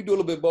do a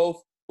little bit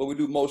both, but we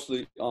do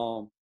mostly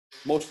off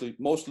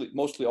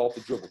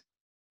the dribble.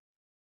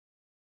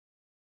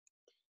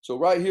 So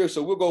right here,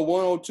 so we'll go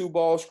 102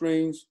 ball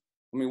screens.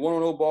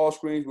 1-on-0 ball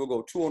screens. We'll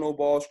go 2-on-0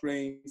 ball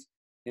screens,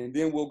 and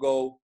then we'll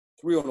go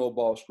 3-on-0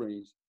 ball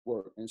screens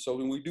work. And so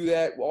when we do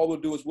that, all we'll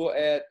do is we'll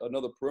add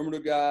another perimeter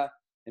guy,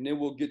 and then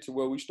we'll get to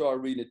where we start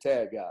reading the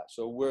tag guy.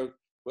 So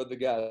whether the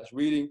guy is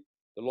reading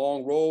the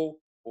long roll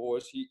or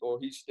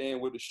he's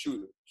staying with the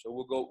shooter. So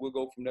we'll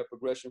go from that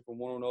progression from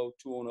 1-0,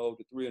 2-0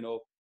 to 3-0,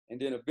 and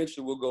then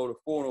eventually we'll go to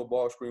 4-0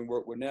 ball screen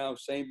work. Where now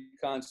same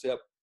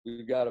concept.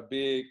 We've got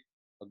a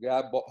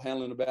guy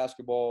handling the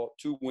basketball,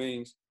 2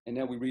 wings, and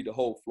then we read the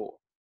whole floor.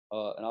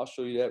 And I'll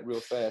show you that real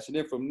fast. And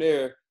then from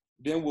there,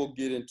 then we'll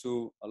get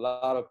into a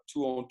lot of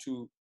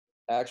 2-on-2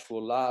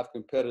 actual live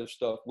competitive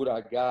stuff with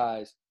our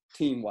guys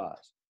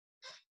team-wise.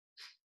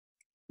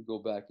 We go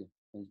back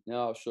and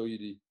now I'll show you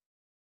the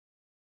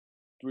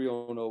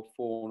 3-on-0,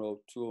 4-on-0,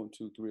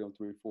 2-on-2,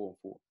 3-on-3,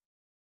 4-on-4.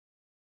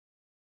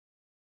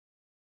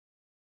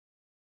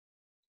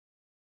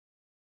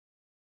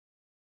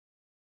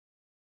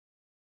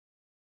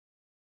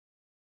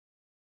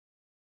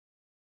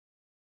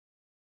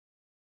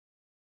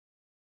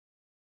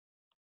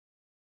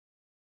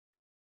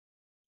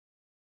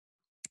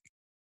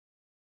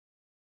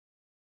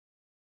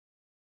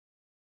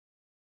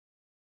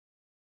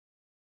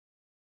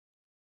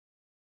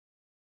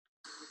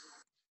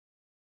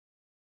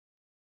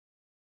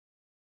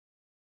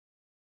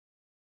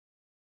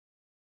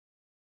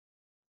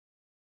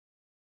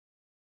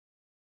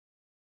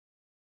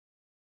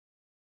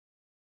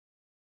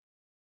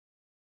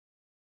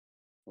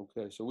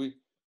 Okay, so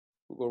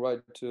We'll go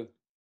right to.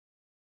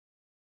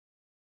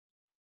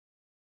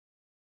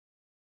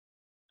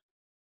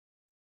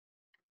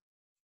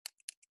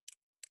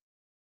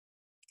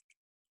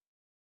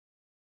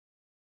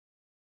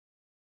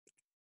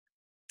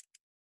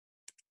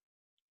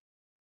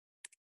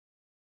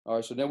 All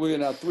right, so then we're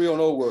in our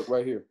 3-on-0 work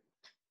right here.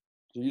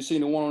 So you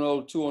seen the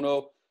 1-on-0,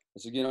 2-on-0.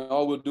 So again,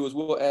 all we'll do is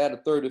we'll add a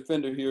third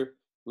defender here.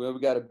 We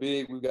got a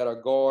big, we got our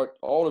guard.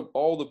 All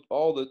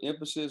the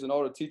emphasis and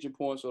all the teaching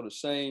points are the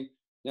same.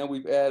 Now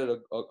we've added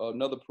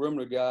another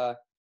perimeter guy,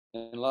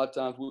 and a lot of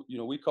times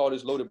we call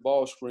this loaded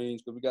ball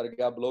screens, but we got a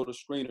guy below the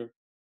screener.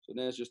 So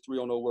then it's just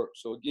 3-on-0 work.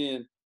 So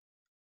again,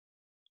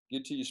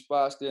 get to your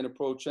spot, stay in the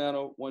pro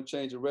channel. One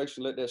change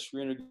direction, let that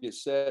screener get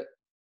set.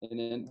 And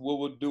then what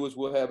we'll do is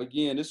we'll have,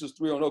 again, this is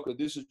 3-on-0 because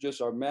this is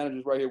just our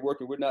managers right here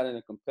working. We're not in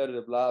a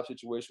competitive live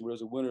situation where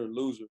there's a winner and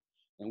loser,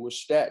 and we're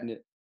statting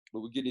it.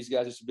 But we get these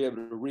guys just to be able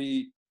to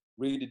read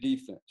the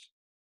defense.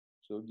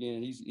 So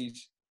again, he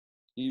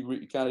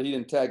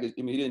didn't tag it.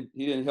 I mean,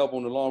 he didn't help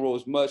on the long roll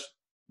as much,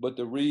 but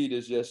the read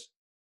is just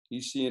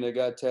he's seeing that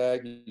guy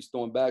tag, he's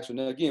throwing back. So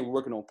now again, we're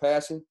working on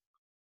passing,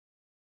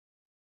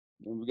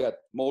 and we got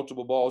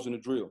multiple balls in the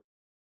drill.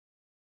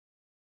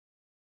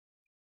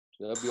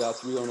 So that'll be our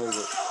 3-on-0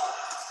 work.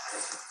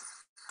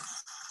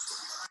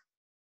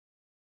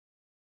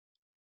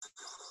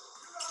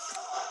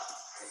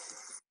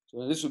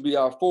 So this would be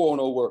our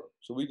 4-on-0 work.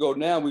 So we go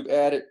now, we've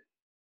added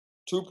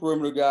 2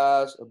 perimeter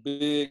guys, a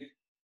big,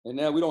 and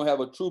now we don't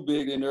have a true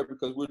big in there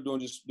because we're doing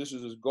this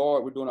is his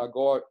guard. We're doing our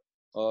guard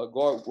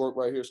work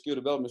right here, skill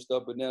development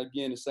stuff. But now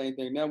again, the same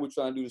thing. Now we're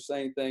trying to do the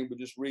same thing, but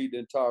just read the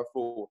entire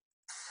floor.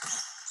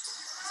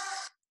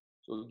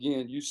 So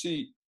again, you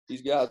see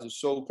these guys are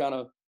so kind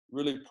of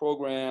really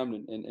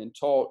programmed and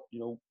taught,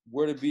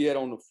 where to be at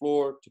on the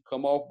floor to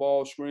come off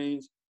ball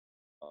screens,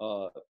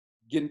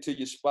 get into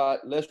your spot,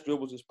 less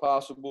dribbles as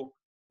possible,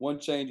 one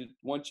change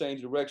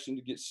direction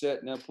to get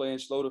set, now playing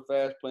slow to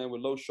fast, playing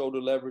with low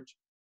shoulder leverage.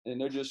 And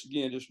they're just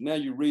now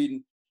you're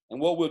reading. And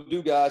what we'll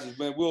do, guys, is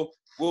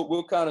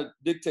we'll kind of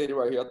dictate it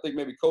right here. I think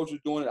maybe coach is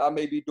doing it, I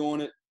may be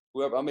doing it,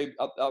 whoever I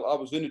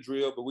was in the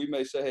drill, but we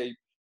may say, hey,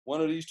 one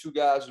of these 2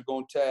 guys is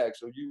going to tag.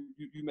 So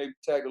you may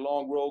tag the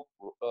long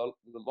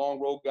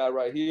roll guy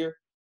right here.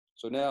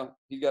 So now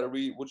he got to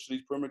read which of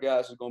these perimeter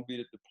guys is going to be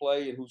the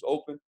play and who's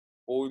open.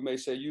 Or we may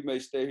say you may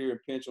stay here and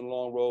pinch on the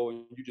long roll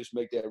and you just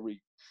make that read.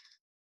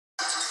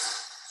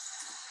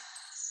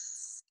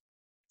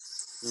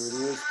 Here it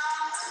is.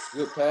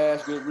 Good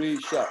pass, good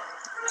read, shot.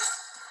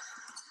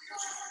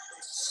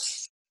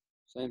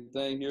 Same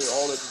thing here,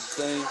 all at the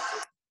same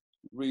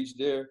reads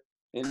there.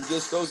 And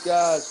just those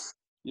guys,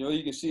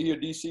 you can see here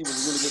DC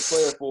was a really good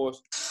player for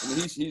us. I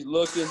mean, he's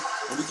looking,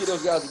 and we get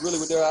those guys really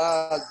with their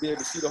eyes be able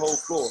to see the whole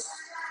floor.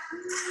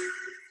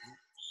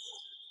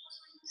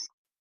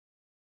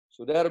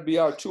 So that'll be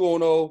our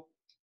 2-on-0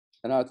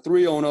 and our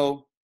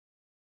 3-on-0.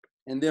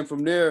 And then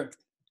from there,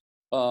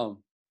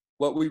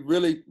 what we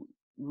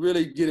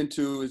really get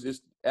into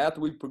is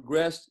after we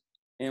progressed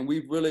and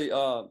we've really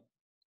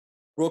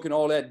broken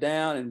all that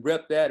down and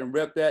rep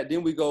that,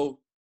 then we go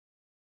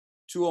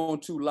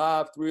 2-on-2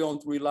 live,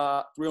 3-on-3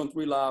 live,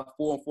 3-on-3 live,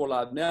 4-on-4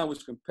 live. Now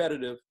it's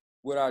competitive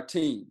with our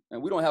team.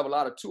 And we don't have a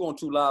lot of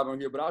 2-on-2 live on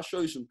here, but I'll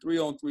show you some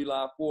 3-on-3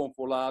 live,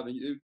 4-on-4 live. And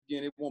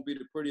again, it won't be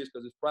the prettiest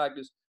because it's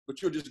practice,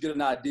 but you'll just get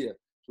an idea.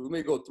 So we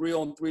may go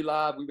 3-on-3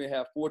 live. We may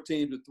have 4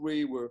 teams of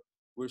 3 where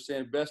we're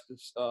saying best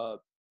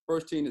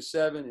first team to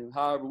 7. And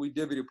however we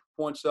divvy the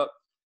points up,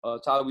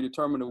 it's how we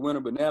determine the winner.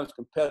 But now it's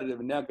competitive,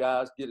 and now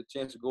guys get a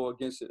chance to go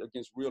against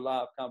real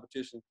live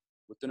competition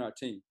within our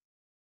team.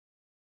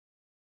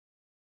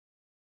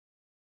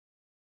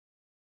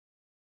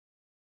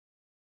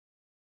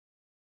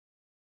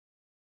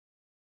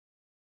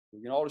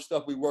 All the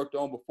stuff we worked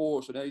on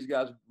before, so now these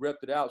guys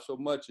repped it out so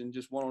much and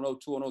just 1-on-0,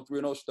 2-on-0,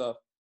 3-on-0 stuff.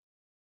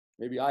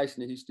 Maybe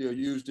icing it, he still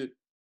used it,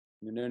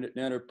 and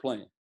now they're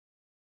playing.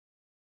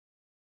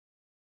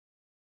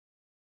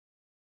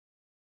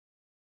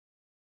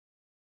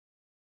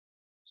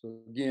 So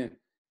again,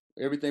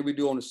 everything we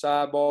do on the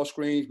side ball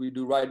screens, we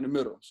do right in the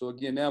middle. So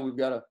again, now we've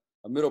got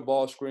a middle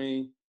ball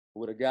screen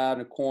with a guy in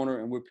the corner,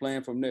 and we're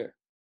playing from there.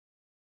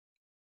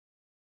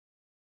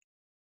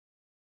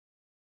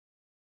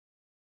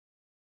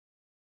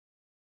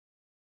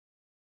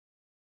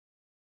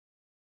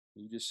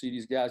 You just see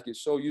these guys get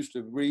so used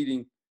to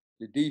reading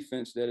the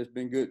defense that it's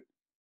been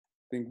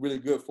really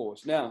good for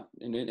us. Now,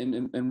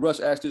 and Russ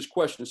asked this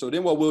question. So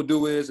then what we'll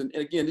do is, and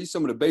again, these are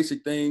some of the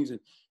basic things, and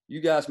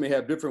you guys may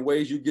have different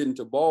ways you get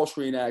into ball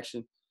screen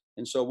action.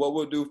 And so what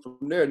we'll do from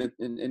there,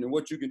 and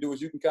what you can do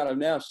is you can kind of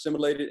now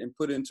simulate it and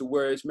put it into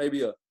where it's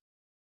maybe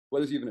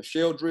whether it's even a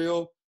shell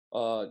drill,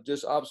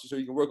 just obviously so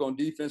you can work on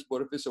defense.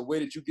 But if it's a way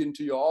that you get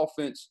into your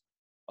offense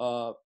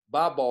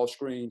by ball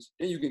screens,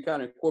 then you can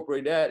kind of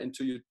incorporate that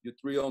into your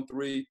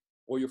 3-on-3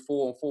 or your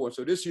 4-on-4. And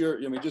so this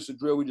year, just a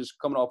drill, we just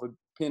coming off a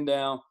pin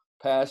down,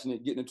 passing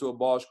it, getting into a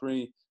ball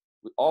screen.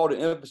 All the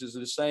emphasis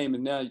is the same.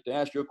 And now to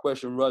answer your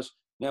question, Russ,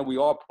 now we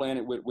are playing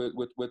it with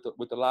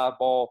the live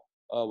ball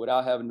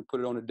without having to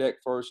put it on the deck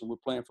first, and we're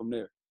playing from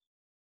there.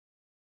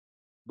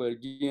 But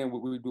again,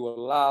 we do a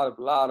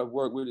lot of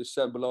work. We're just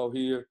set below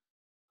here,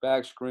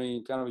 back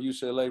screen, kind of a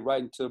UCLA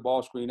right into the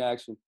ball screen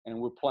action, and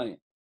we're playing.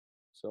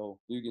 So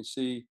you can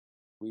see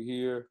we're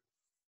here,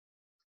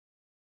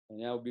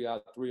 and that'll be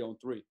our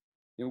 3-on-3.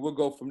 Then we'll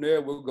go from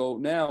there.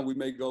 Now we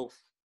may go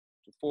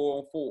to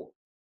 4-on-4.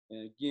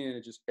 And again,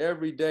 it's just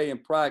every day in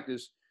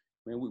practice,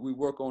 man, we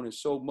work on it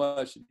so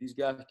much that these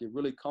guys get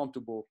really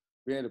comfortable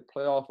being able to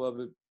play off of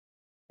it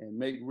and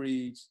make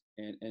reads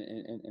and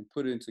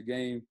put it into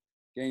game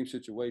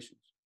situations.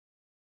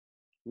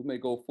 We may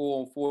go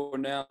 4-on-4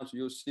 now, so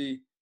you'll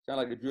see kind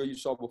of like the drill you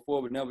saw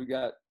before, but now we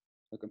got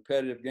a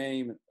competitive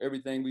game, and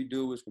everything we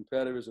do is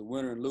competitive, is a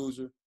winner and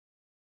loser.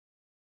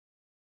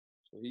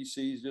 So he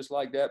sees just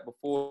like that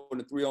before in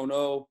the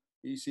 3-on-0.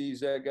 He sees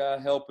that guy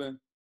helping,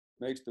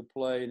 makes the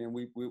play, and then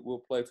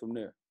we'll play from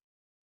there.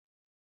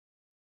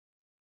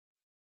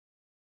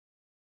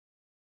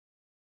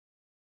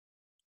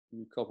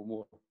 A couple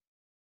more.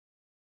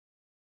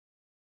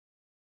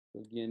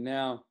 So again,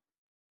 now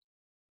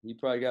he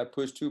probably got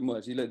pushed too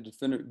much. He let the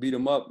defender eat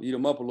him up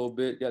a little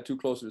bit, got too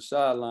close to the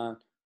sideline.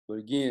 But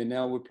again,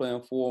 now we're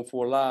playing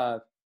 4-on-4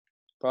 live,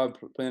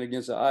 probably playing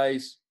against the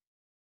ice,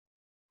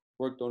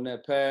 worked on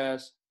that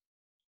pass,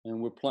 and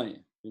we're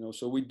playing.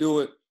 So we do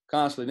it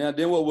constantly. Now,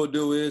 then what we'll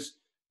do is,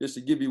 just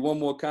to give you one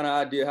more kind of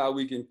idea how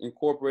we can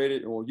incorporate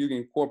it, or you can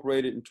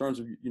incorporate it in terms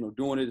of,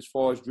 doing it as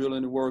far as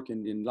drilling the work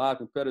and live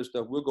competitive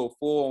stuff. We'll go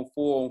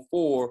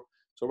 4-on-4.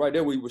 So right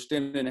there, we were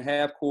standing in the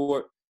half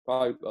court.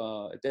 Probably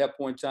at that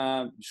point in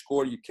time, you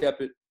scored, you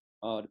kept it,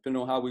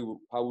 depending on how we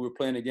were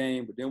playing the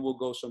game. But then we'll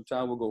go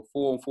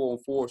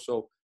 4-on-4.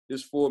 So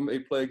this 4 may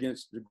play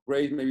against the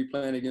Grays, may be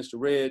playing against the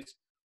Reds.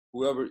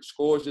 Whoever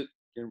scores it,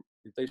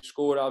 if they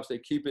score it, obviously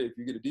they keep it. If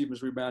you get a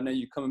defense rebound, then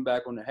you're coming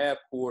back on the half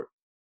court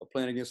or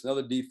playing against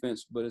another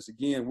defense. But it's,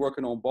 again,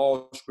 working on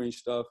ball screen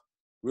stuff,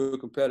 real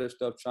competitive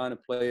stuff, trying to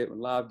play it in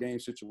live game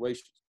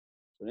situations.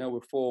 So now we're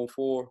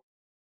 4-on-4.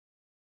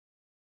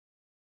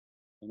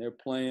 And they're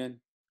playing.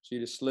 See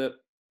the slip.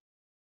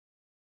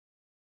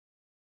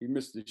 He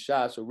missed the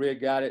shot, so Red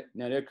got it.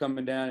 Now they're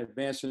coming down,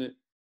 advancing it,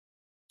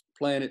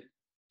 playing it.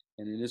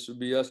 And then this will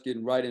be us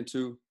getting right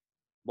into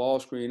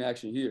ball screen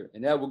action here.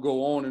 And that will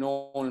go on and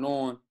on and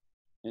on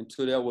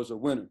until there was a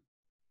winner.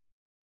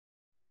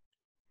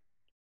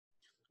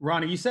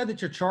 Ronnie, you said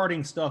that you're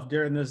charting stuff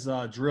during this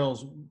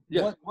drills.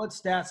 Yeah. What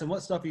stats and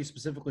what stuff are you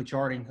specifically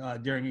charting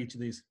during each of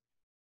these?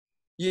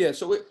 Yeah,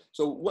 so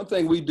one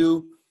thing we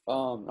do,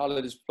 I'll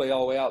let this play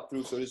all the way out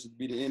through, so this would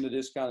be the end of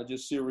this kind of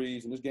just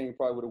series, and this game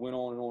probably would have went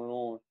on and on and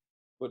on.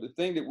 But the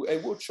thing that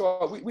we'll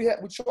chart,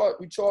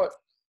 we chart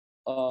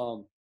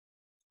a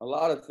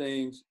lot of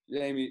things,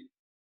 Jamie,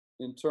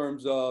 in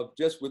terms of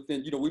just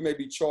within, we may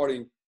be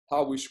charting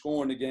how we're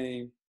scoring the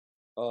game.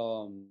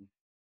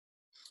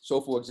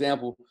 So for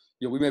example,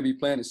 we may be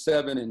playing at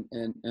 7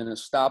 and a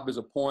stop is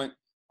a point.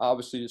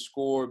 Obviously the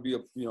score would be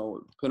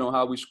depending on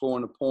how we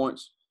scoring the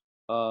points.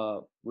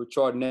 We're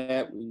charting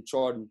that. We're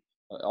charting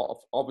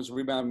offensive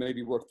rebound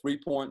maybe worth 3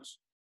 points.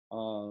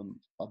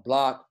 A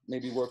block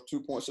maybe worth 2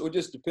 points. So it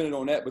just depended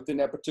on that within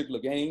that particular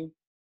game.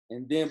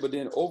 But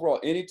then overall,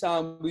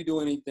 anytime we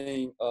do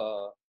anything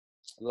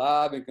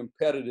live and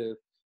competitive,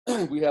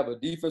 we have a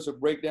defensive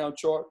breakdown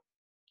chart.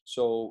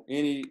 So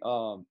any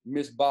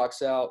missed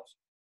box outs,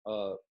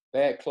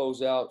 bad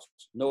closeouts,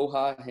 no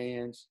high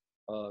hands,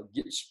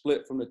 get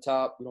split from the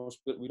top. We don't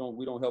split. We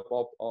don't help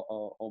off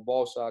on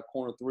ball side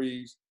corner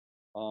threes.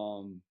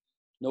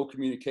 No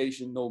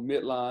communication, no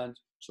midlines.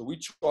 So we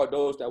chart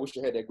those. I wish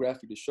I had that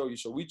graphic to show you.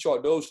 So we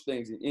chart those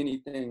things in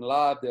anything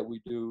live that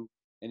we do.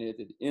 And at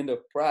the end of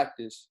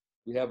practice,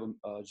 we have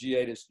a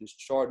GA that's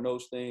charting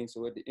those things.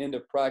 So at the end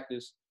of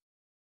practice,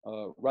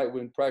 right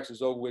when practice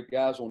is over with,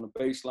 guys on the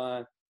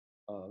baseline,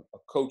 a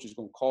coach is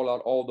going to call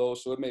out all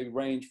those. So it may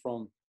range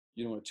from,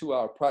 in a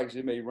 2-hour practice,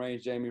 it may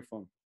range, Jamie,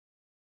 from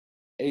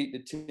 8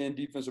 to 10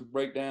 defensive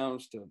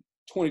breakdowns to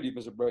 20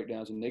 defensive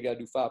breakdowns, and they got to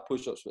do 5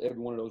 push-ups for every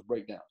one of those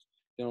breakdowns.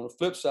 Then on the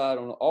flip side,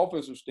 on the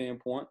offensive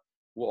standpoint,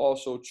 we'll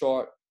also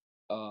chart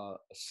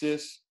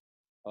assists.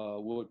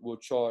 We'll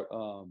chart,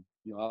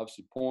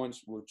 obviously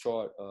points. We'll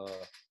chart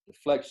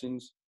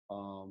deflections,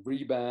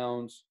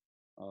 rebounds,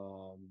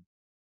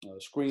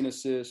 screen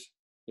assists.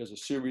 There's a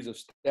series of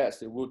stats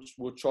that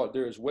we'll chart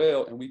there as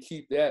well, and we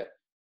keep that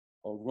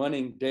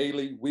running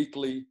daily,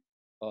 weekly,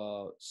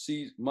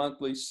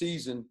 monthly,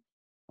 season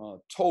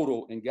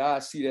total, and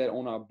guys see that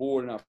on our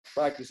board and our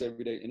practice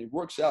every day, and it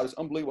works out. It's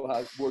unbelievable how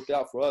it's worked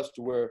out for us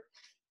to where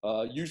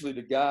usually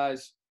the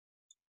guys,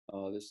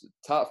 this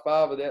top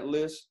 5 of that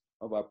list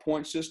of our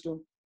point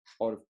system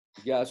are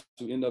the guys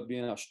who end up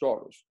being our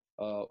starters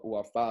or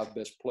our 5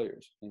 best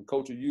players, and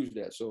coach will use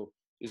that. So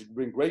it's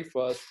been great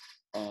for us.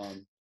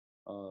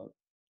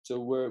 So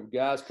where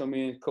guys come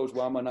in, coach,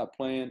 why am I not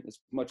playing as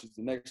much as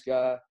the next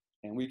guy?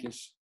 And we can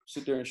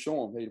sit there and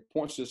show them, hey, the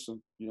point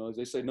system, as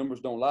they say, numbers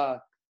don't lie.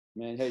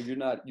 Man, hey, you're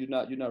not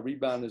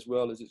rebounding as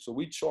well as it. So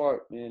we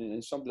chart, man, and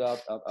it's something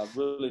that I've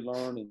really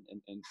learned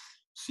and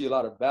see a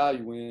lot of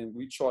value in.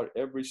 We chart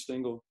every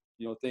single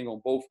thing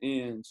on both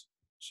ends,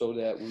 so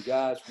that when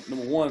guys,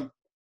 number one,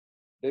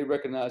 they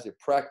recognize that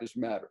practice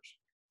matters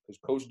because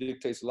coach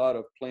dictates a lot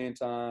of playing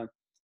time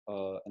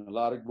and a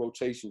lot of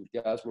rotations.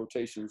 Guys'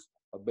 rotations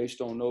are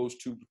based on those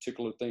two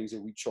particular things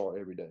that we chart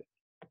every day.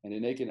 And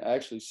then they can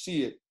actually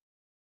see it.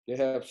 They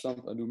have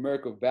a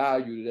numerical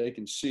value that they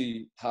can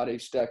see how they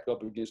stack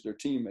up against their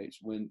teammates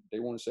when they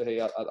want to say,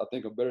 hey, I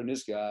think I'm better than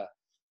this guy.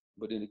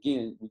 But then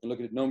again, we can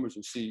look at the numbers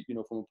and see,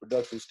 from a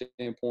production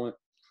standpoint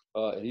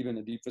and even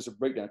the defensive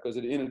breakdown. Because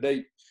at the end of the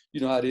day, you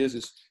know how it is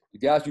the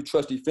guys you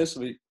trust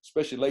defensively,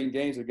 especially late in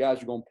games, are the guys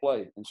you're going to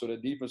play. And so the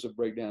defensive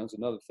breakdown is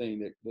another thing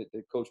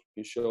that coach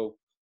can show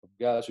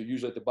guys who are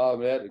usually at the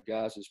bottom of that, the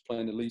guys that's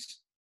playing the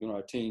least on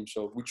our team.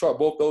 So we chart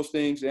both those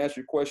things to answer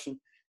your question.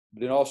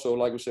 But then also,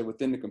 like we said,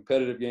 within the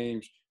competitive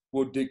games,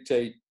 we'll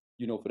dictate,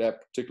 for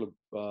that particular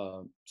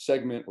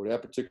segment or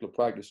that particular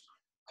practice,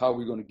 how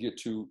we're going to get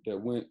to that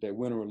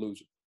winner or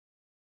loser.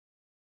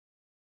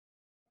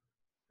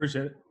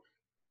 Appreciate it.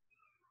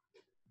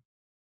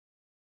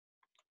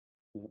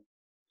 Yeah.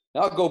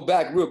 Now I'll go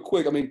back real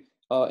quick.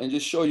 And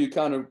just show you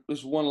kind of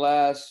this one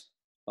last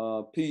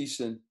piece,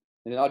 and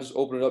then I'll just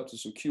open it up to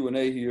some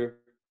Q&A here.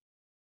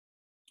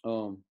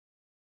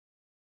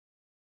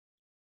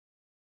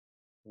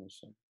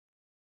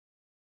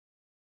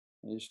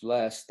 This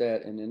last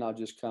stat, and then I'll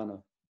just kind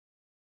of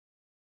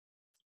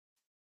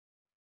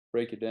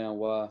break it down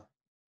why.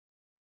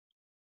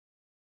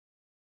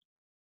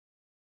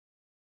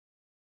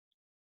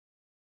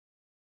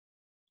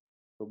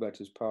 Go back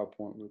to this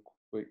PowerPoint real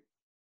quick.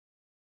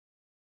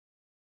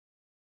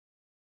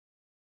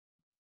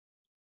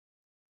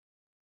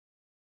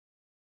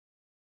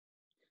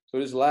 So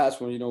this last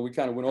one, we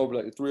kind of went over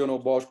like the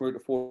 3-on-0 ball screen, the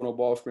 4-on-0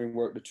 ball screen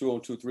work, the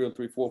 2-on-2,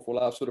 3-on-3, 4-4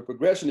 live. So the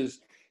progression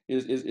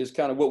is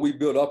kind of what we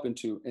build up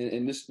into.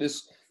 And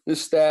this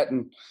stat,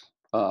 and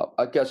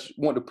I guess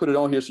want to put it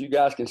on here so you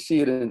guys can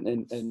see it and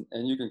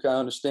you can kind of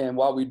understand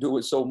why we do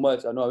it so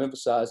much. I know I've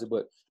emphasized it,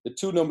 but the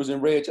two numbers in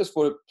red, just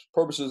for the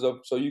purposes of,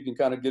 so you can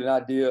kind of get an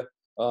idea.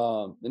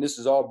 And this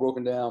is all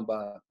broken down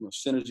by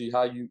synergy,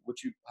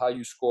 how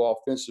you score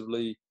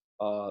offensively,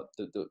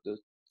 the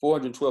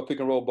 412 pick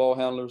and roll ball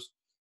handlers,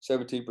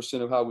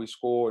 17% of how we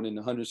score, and then the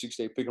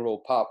 168 pick and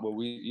roll pop, where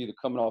we either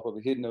coming off of a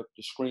hitting the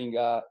screen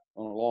guy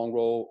on a long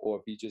roll, or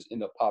if he just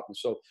end up popping.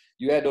 So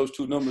you add those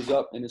two numbers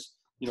up, and it's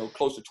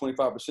close to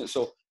 25%.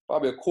 So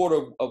probably a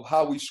quarter of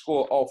how we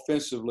score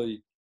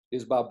offensively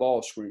is by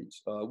ball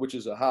screens, which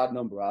is a high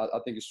number. I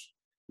think it's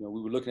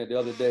we were looking at the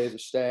other day as a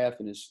staff,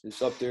 and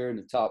it's up there in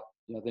the top.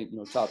 I think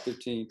top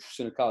 15%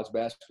 of college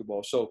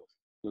basketball. So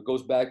it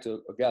goes back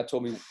to a guy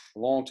told me a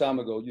long time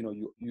ago.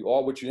 You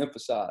are what you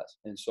emphasize,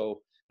 and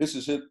so. This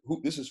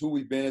is who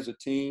we've been as a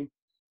team.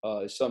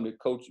 It's something that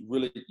coach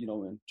really,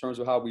 in terms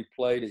of how we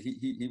play, that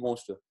he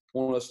wants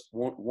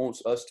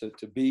us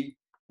to be.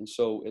 And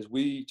so as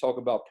we talk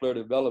about player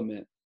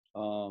development,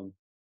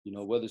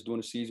 whether it's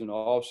during the season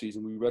or off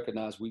season, we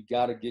recognize we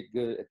got to get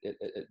good at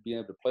being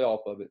able to play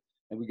off of it,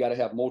 and we got to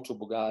have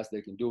multiple guys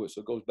that can do it. So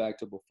it goes back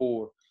to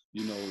before,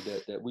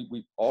 that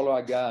we all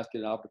our guys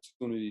get an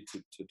opportunity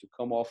to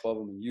come off of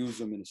them and use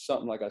them, and it's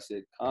something, like I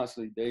said,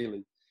 constantly,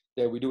 daily,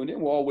 that we do. And then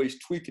we're always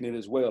tweaking it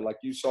as well. Like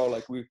you saw,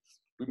 like we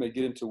may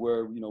get into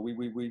where,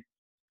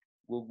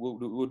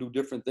 we'll do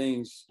different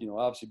things,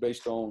 obviously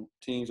based on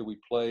teams that we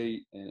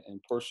play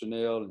and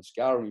personnel and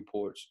scouting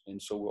reports.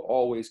 And so we're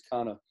always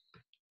kind of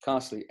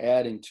constantly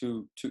adding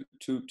to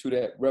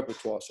that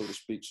repertoire, so to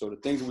speak. So the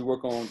things that we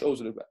work on, those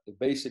are the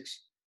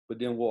basics, but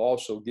then we'll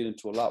also get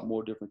into a lot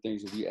more different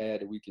things that we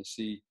add that we can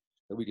see,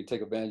 that we can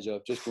take advantage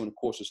of just during the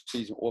course of the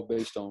season, or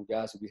based on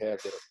guys that we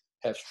have that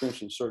have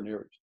strengths in certain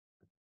areas.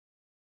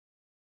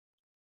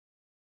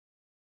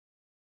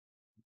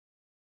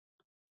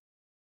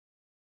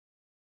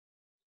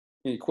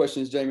 Any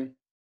questions, Jamie?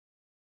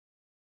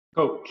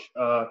 Coach,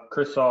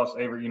 Chris Sauce,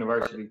 Avery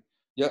University.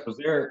 Yep. Was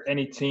there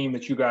any team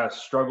that you guys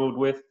struggled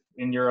with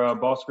in your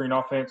ball screen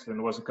offense,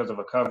 and was it because of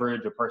a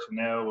coverage or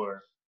personnel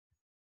or?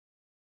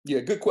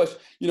 Yeah, good question.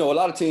 A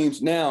lot of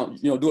teams now,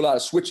 do a lot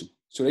of switching.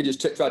 So they just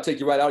try to take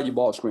you right out of your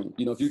ball screen.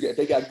 If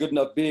they got good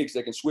enough bigs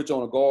that can switch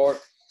on a guard,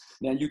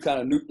 then you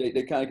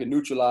they kind of can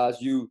neutralize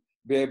you,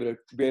 be able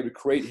to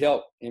create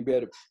help and be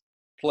able to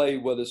play,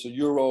 whether it's a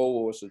Euro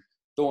or it's a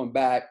throwing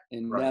back,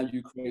 and right. Now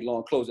you create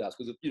long closeouts.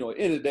 Because, at the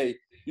end of the day,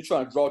 you're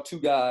trying to draw two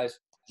guys,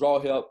 draw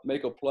help,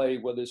 make a play,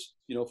 whether it's,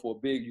 for a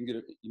big, you can get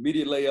an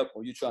immediate layup,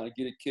 or you're trying to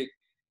get it kicked,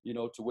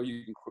 to where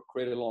you can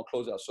create a long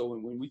closeout. So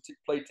when we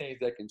play teams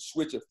that can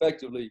switch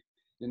effectively,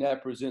 then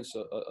that presents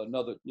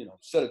another,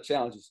 set of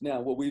challenges.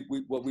 Now, what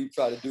we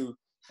try to do,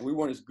 and we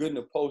weren't as good in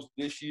the post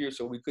this year,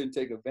 so we couldn't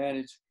take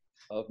advantage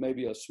of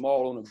maybe a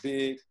small on a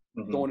big,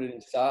 throwing it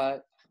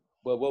inside.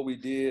 But what we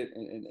did,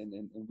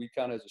 and we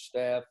kind of as a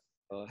staff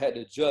had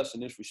to adjust in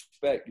this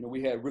respect.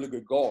 We had really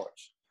good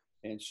guards.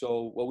 And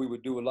so what we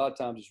would do a lot of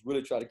times is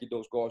really try to get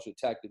those guards to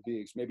attack the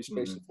bigs, maybe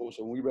space the floor.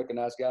 So when we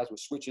recognize guys were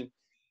switching,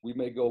 we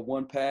may go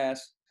one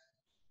pass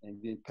and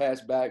then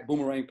pass back,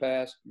 boomerang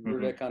pass,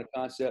 that kind of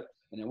concept.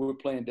 And then we were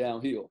playing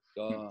downhill.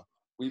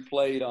 We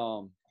played,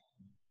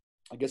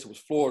 I guess it was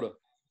Florida,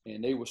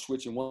 and they were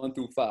switching 1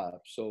 through 5.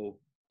 So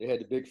they had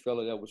the big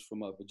fella that was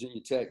from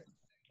Virginia Tech,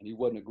 and he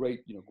wasn't a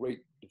great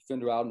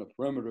defender out on the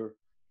perimeter.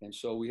 And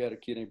so we had a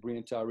kid named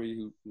Brian Tyree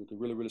who could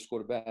really, really score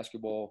the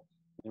basketball.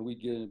 And we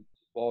get in a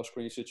ball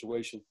screen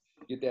situation,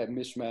 get that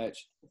mismatch,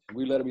 and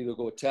we let him either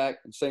go attack.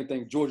 And same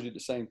thing, Georgia did the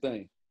same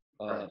thing.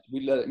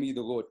 We let him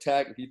either go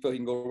attack if he felt he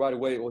can go right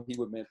away, or he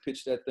would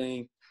pitch that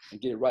thing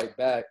and get it right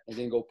back and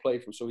then go play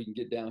for so he can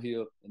get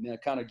downhill. And then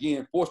kind of,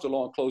 again, force the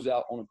long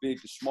closeout on a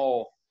big to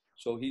small.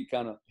 So he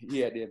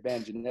had the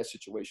advantage in that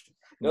situation.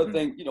 The other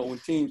thing, when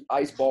teams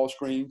ice ball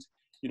screens,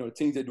 the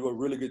teams that do a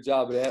really good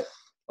job of that,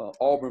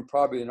 Auburn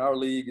probably in our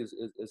league is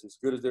as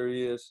good as there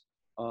is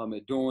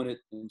at doing it.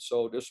 And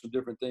so there's some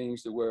different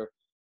things that where,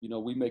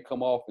 we may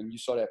come off, and you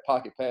saw that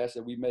pocket pass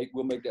that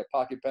we'll make that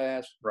pocket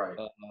pass. Right.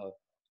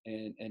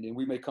 And then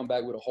we may come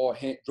back with a hard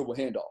dribble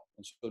handoff.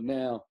 And so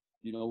now,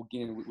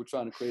 again, we're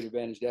trying to create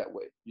advantage that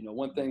way.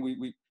 One thing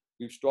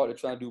we've started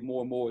trying to do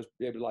more and more is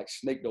be able to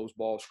snake those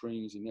ball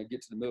screens and then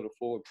get to the middle of the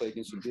floor and play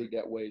against the big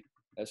that way.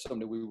 That's something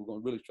that we were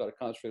going to really try to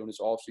concentrate on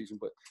this offseason.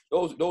 But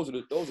those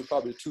are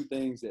probably the two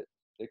things that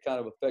kind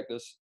of affect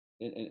us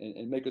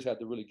and make us have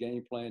to really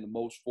game plan the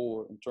most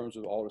for in terms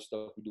of all the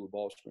stuff we do with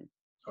ball screen.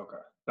 Okay.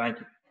 Thank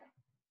you.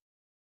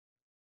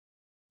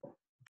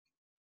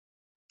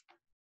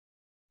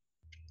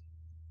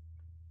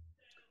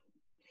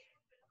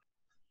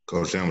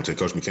 Coach Hamilton,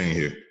 Coach McCain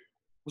here.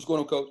 What's going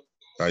on, Coach?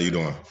 How you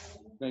doing?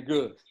 Man,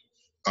 good.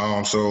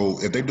 So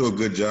if they do a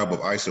good job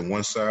of icing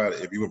one side,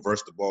 if you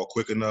reverse the ball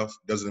quick enough,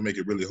 doesn't it make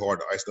it really hard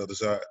to ice the other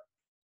side?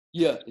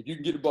 Yeah, if you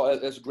can get the ball,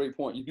 that's a great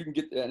point. If you can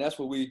get that, and that's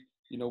what we,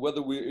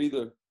 whether we're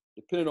either,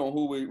 depending on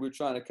who we're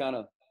trying to kind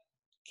of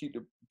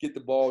get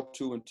the ball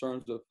to in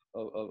terms of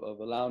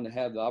allowing to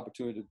have the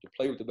opportunity to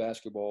play with the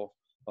basketball.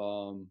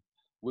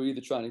 We're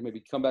either trying to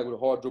maybe come back with a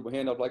hard dribble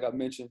handoff, like I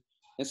mentioned.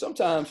 And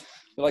sometimes,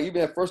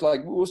 even at first,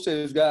 we'll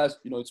say as guys,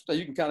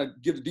 you can kind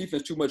of give the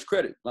defense too much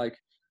credit.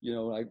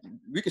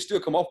 We can still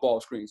come off ball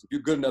screens if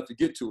you're good enough to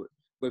get to it.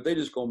 But if they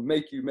just going to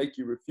make you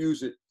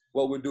refuse it,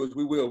 what we'll do is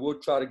we'll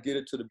try to get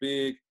it to the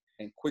big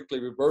and quickly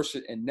reverse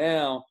it. And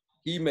now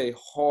he may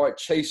hard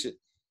chase it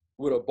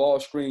with a ball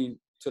screen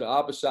to the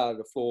opposite side of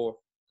the floor,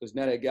 because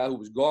now that guy who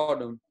was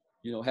guarding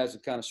him, has to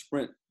kind of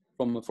sprint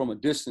from a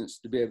distance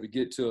to be able to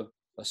get to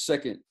a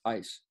second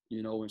ice,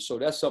 and so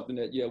that's something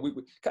that, we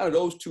kind of,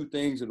 those two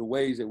things are the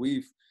ways that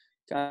we've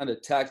kind of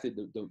attacked it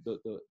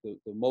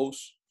the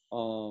most.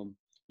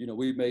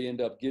 We may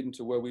end up getting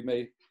to where we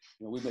may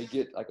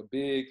get like a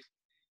big,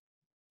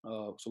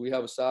 so we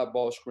have a side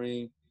ball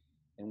screen,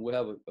 and we'll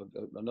have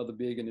another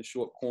big in the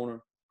short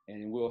corner,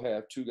 and we'll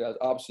have two guys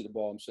opposite the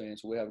ball, I'm saying.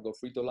 So we have to go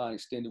free throw line,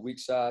 extended weak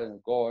side, and a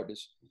guard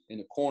that's in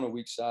the corner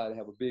weak side, and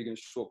have a big in the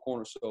short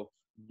corner. So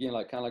again,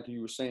 kind of like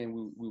you were saying,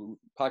 we would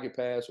pocket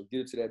pass or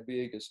get it to that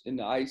big that's in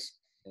the ice,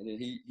 and then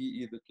he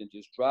either can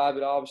just drive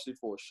it, obviously,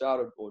 for a shot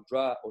or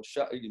drive or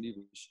shot. He can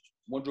even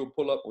one dribble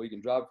pull up, or he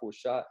can drive it for a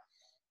shot,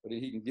 but then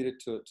he can get it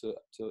to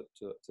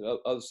the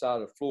other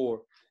side of the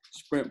floor,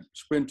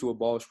 sprint to a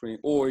ball screen,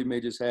 or he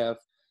may just have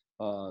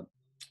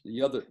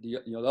the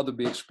other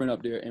big sprint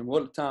up there. And a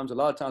lot of times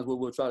what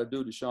we'll try to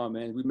do, Deshaun,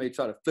 man, we may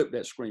try to flip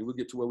that screen. We'll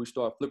get to where we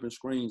start flipping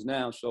screens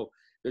now. So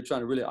they're trying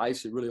to really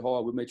ice it really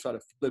hard. We may try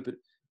to flip it,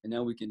 and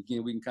now we can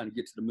kind of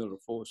get to the middle of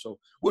the floor. So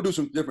we'll do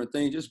some different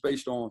things just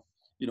based on,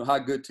 how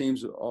good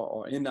teams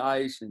are in the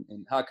ice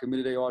and how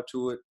committed they are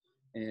to it,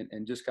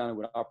 and just kind of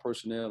with our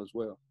personnel as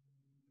well.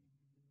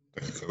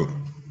 Thank you, Coach.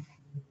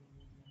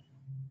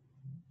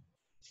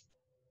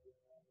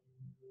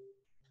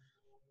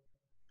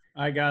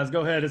 All right, guys,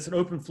 go ahead. It's an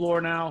open floor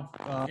now.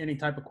 Any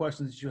type of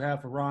questions that you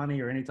have for Ronnie,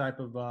 or any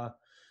type of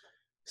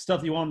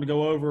stuff you want him to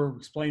go over,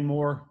 explain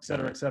more, et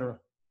cetera, et cetera.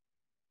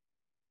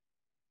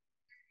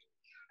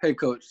 Hey,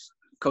 Coach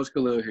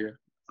Khalil here.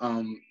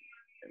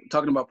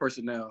 Talking about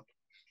personnel,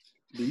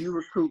 do you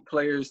recruit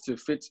players to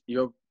fit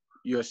your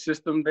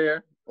system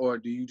there, or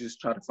do you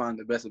just try to find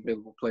the best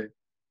available player?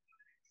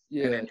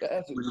 Yeah,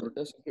 that's a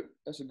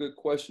good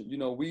question.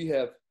 We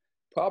have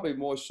probably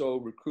more so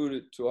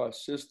recruited to our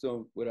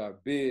system with our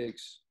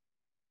bigs,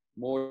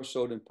 more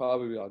so than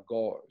probably our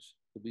guards,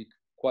 to be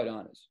quite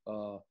honest.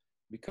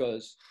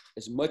 Because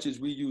as much as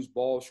we use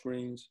ball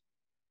screens,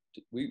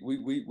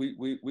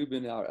 we've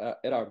been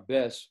at our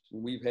best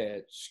when we've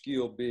had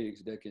skilled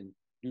bigs that can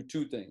do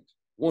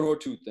one or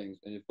two things,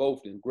 and if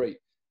both, then great.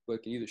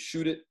 But can either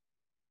shoot it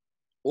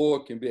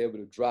or can be able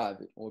to drive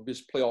it, or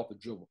just play off the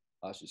dribble,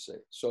 I should say.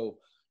 So,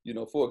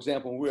 for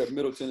example, when we were at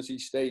Middle Tennessee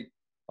State,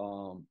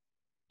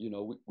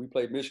 we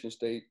played Michigan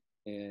State,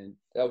 and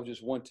that was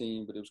just one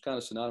team, but it was kind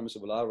of synonymous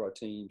of a lot of our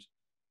teams.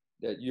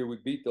 That year we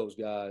beat those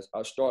guys.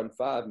 Our starting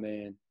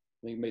five-man,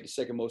 he made the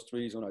second most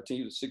threes on our team.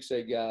 He was a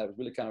 6'8" guy. It was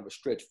really kind of a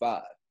stretch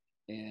five.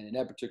 And in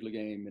that particular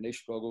game, and they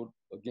struggled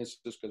against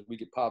us because we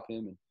could pop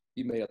him, and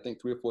he made, I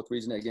think, 3 or 4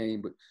 threes in that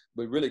game. But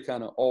really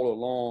kind of all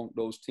along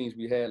those teams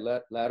we had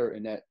the latter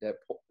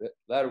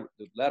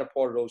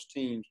part of those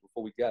teams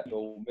before we got to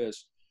Ole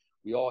Miss,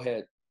 we all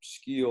had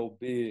skilled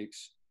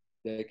bigs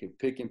that could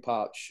pick and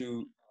pop,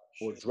 shoot,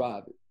 or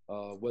drive it.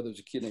 Whether it was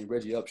a kid named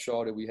Reggie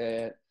Upshaw that we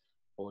had,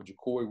 or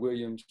Ja'Cory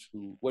Williams,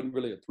 who wasn't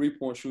really a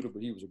three-point shooter,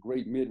 but he was a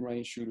great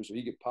mid-range shooter, so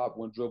he could pop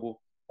one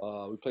dribble.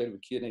 We played with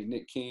a kid named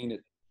Nick King that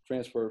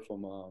transferred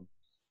from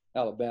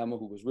Alabama,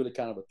 who was really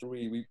kind of a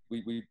three.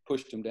 We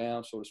pushed him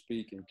down, so to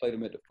speak, and played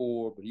him at the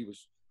four, but he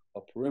was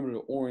a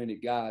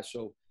perimeter-oriented guy.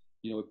 So,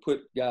 it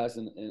put guys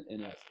in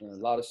a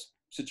lot of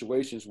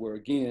situations where,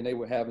 again, they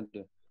were having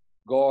to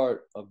guard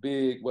a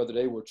big, whether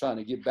they were trying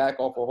to get back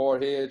off a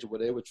hard hedge or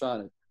whether they were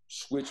trying to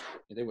switch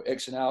and they were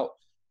Xing out.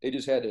 They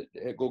just had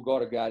to go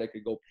guard a guy that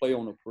could go play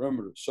on the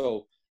perimeter.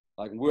 So,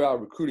 like, we're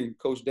out recruiting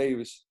Coach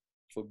Davis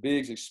for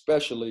bigs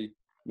especially,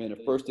 man,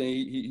 the first thing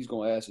he's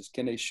going to ask is,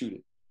 can they shoot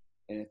it?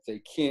 And if they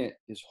can't,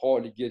 it's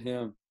hard to get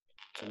him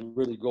to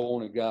really go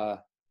on a guy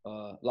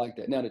like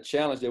that. Now, the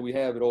challenge that we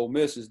have at Ole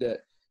Miss is that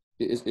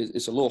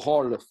it's a little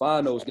harder to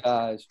find those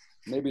guys,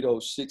 maybe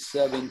those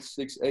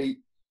 6'7", 6'8",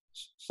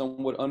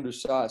 somewhat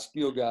undersized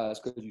skill guys,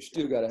 because you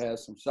still got to have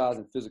some size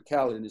and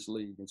physicality in this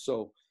league. And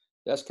so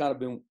that's kind of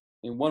been,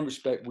 in one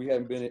respect, we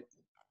haven't been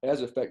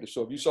as effective.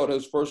 So if you saw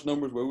those first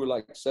numbers where we were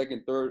like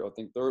second, third, I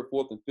think third,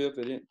 fourth, and fifth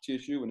at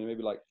TSU, and then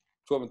maybe like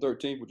 12 and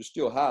 13, which is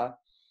still high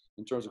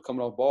in terms of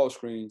coming off ball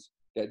screens,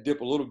 that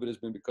dip a little bit has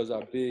been because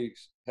our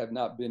bigs have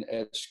not been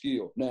as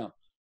skilled. Now,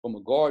 from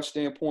a guard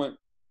standpoint,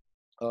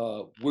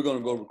 we're going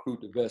to go recruit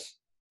the best,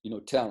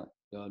 talent,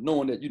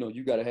 knowing that,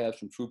 you got to have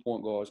some true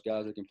point guards,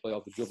 guys that can play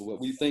off the dribble.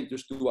 But we think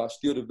just through our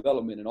skill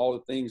development and all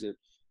the things that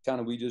kind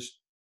of we just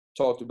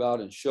talked about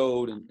and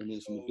showed, and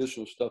then some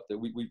additional stuff that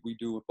we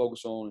do and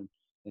focus on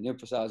and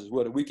emphasize as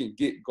well, that we can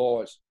get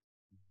guards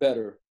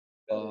better,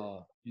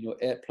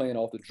 at playing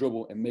off the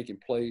dribble and making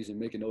plays and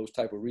making those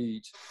type of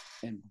reads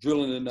and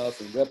drilling enough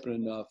and repping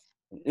enough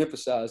and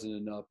emphasizing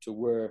enough to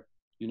where,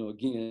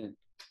 again,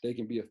 they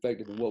can be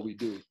effective in what we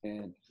do.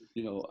 And,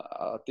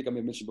 I think I may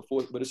have mentioned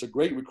before, but it's a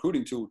great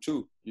recruiting tool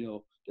too,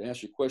 to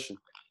answer your question.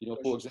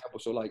 For example,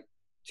 so like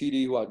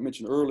TD, who I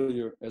mentioned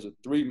earlier, as a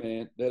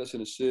three-man, led us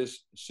in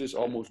assists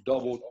almost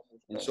doubled.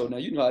 And so now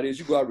you know how it is.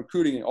 You go out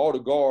recruiting and all the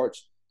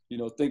guards,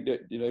 think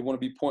that, they want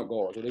to be point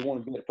guards or they want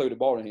to be able to play with the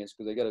ball in their hands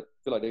because they got to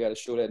feel like they got to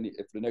show that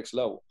for the next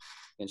level.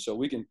 And so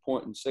we can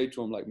point and say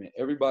to them, like, man,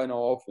 everybody in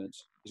our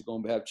offense is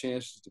going to have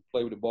chances to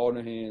play with the ball in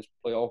their hands,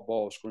 play off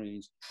ball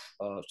screens.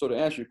 So to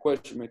answer your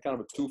question, man, kind of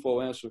a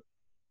twofold answer.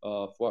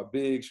 For our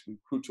bigs, we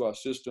recruit to our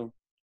system.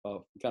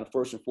 Kind of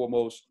first and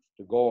foremost,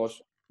 the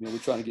guards. We're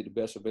trying to get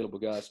the best available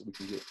guys that we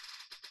can get.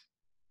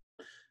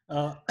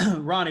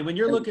 Ronnie, when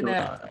you're looking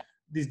at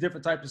these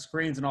different types of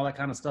screens and all that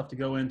kind of stuff to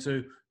go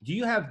into, do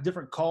you have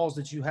different calls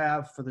that you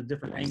have for the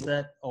different angle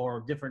set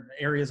or different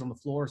areas on the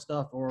floor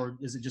stuff, or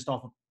is it just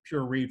off of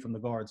pure read from the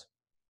guards?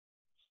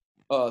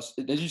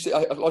 Did you say,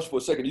 I lost you for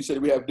a second, you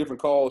said we have different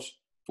calls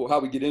for how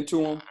we get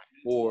into them?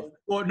 Or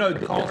no,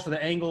 calls for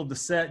the angle of the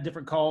set,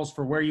 different calls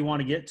for where you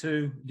want to get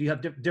to. Do you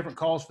have different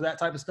calls for that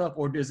type of stuff,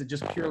 or is it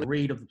just pure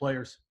read of the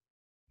players?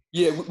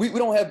 Yeah, we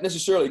don't have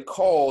necessarily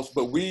calls,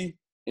 but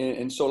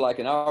and so like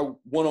in our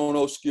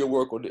 1-on-0 skill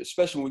work, or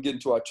especially when we get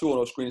into our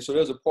 2-on-0 screening, so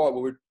there's a part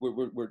where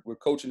we're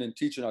coaching and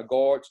teaching our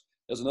guards.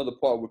 There's another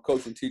part where we're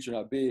coaching and teaching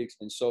our bigs.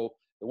 And so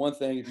the one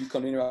thing, if you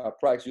come into our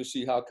practice, you'll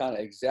see how kind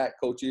of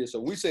exact coach is. So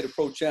when we say the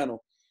pro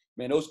channel,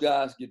 man, those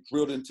guys get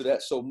drilled into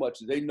that so much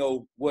that they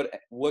know what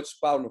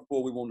spot on the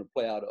floor we want to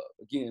play out of.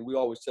 Again, we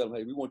always tell them,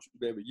 hey, we want you to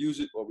be able to use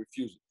it or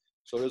refuse it.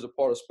 So there's a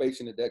part of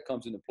spacing that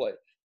comes into play.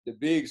 The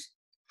bigs,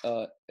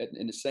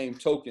 in the same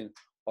token,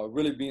 are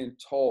really being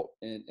taught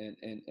in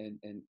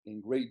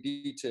great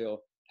detail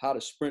how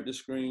to sprint the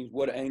screens,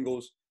 what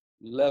angles,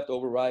 left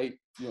over right,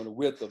 the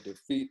width of their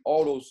feet.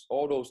 All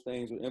those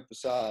things are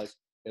emphasized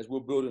as we're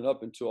building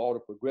up into all the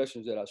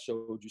progressions that I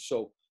showed you.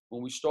 So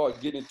when we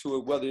start getting into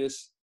it, whether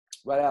it's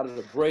right out of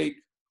the break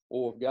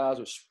or if guys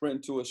are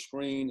sprinting to a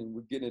screen and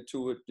we're getting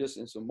into it just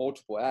in some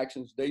multiple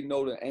actions, they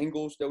know the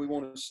angles that we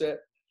want to set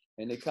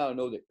and they kind of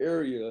know the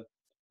area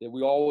that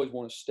we always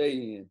want to stay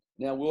in.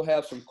 Now we'll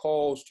have some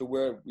calls to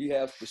where we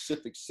have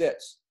specific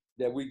sets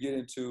that we get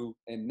into,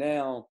 and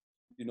now,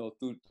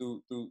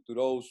 through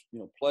those,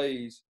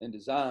 plays and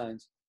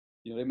designs,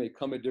 they may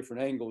come at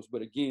different angles,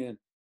 but again,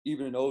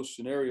 even in those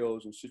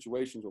scenarios and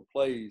situations or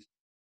plays,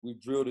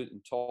 we've drilled it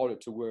and taught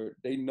it to where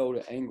they know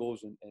the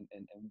angles and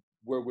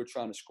where we're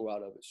trying to score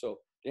out of it. So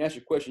to answer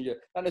your question, yeah,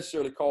 not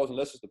necessarily calls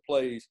unless it's the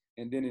plays.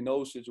 And then in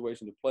those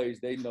situations, the plays,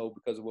 they know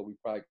because of what we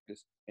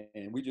practice.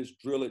 And we just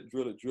drill it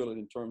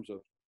in terms of,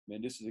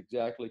 man, this is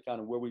exactly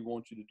kind of where we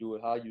want you to do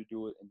it, how you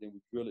do it. And then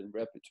we drill it and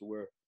rep it to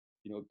where,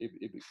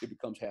 it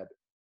becomes habit.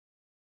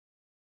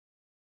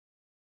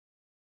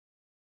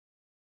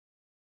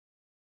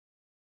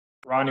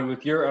 Ronnie,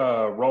 with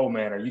your role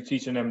man, are you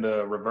teaching them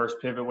to reverse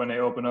pivot when they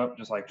open up,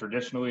 just like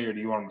traditionally, or do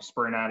you want them to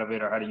sprint out of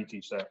it, or how do you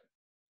teach that?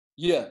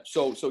 Yeah.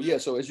 So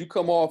as you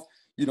come off,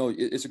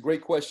 it's a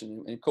great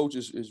question, and coach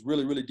is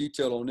really, really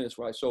detailed on this,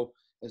 right? So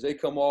as they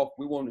come off,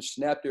 we want them to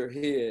snap their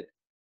head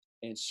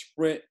and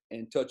sprint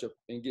and touch up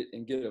and get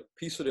a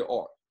piece of their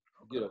arc,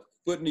 get a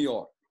foot in the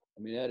arc.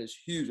 I mean, that is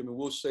huge. I mean,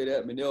 we'll say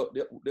that. I mean,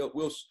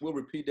 we'll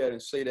repeat that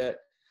and say that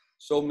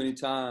so many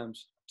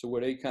times to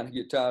where they kind of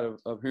get tired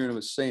of hearing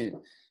us saying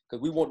it.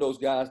 Because we want those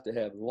guys to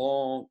have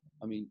long,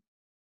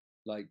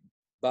 like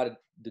by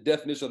the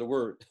definition of the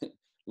word,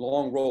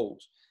 long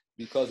rolls.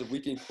 Because if we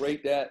can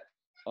create that,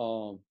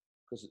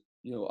 because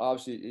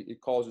obviously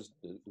it causes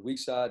the weak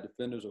side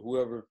defenders or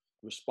whoever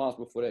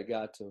responsible for that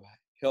guy to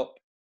help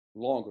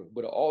longer.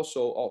 But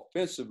also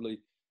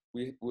offensively,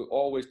 we're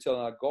always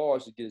telling our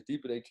guards to get as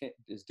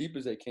deep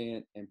as they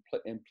can, and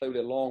play with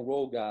that long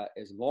roll guy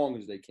as long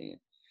as they can.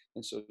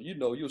 And so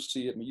you'll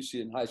see it. I mean, you see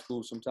it in high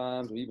school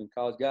sometimes, or even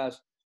college guys.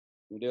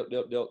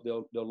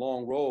 They'll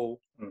long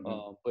roll,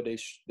 but they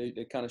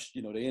kind of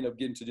they end up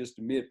getting to just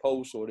the mid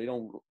post, or they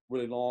don't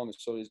really long, and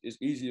so it's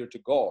easier to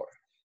guard.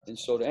 And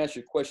so to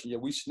answer your question, yeah,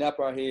 we snap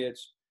our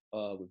heads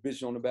with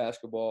vision on the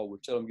basketball. We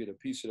tell them to get a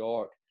piece of the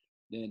arc.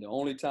 Then the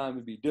only time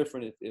it'd be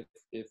different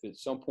if at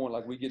some point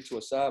like we get to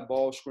a side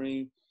ball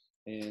screen,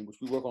 and which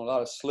we work on a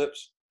lot of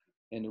slips,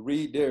 and the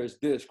read there is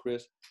this,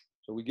 Chris.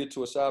 So we get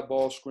to a side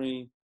ball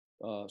screen,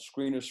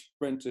 screener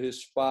sprint to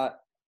his spot.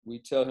 We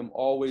tell him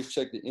always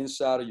check the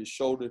inside of your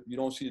shoulder. If you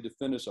don't see the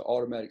defender, it's an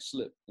automatic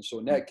slip. And so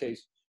in that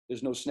case,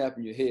 there's no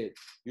snapping your head.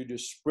 You're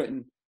just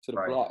sprinting to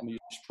the block. I mean,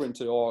 you're sprinting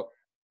to the arc,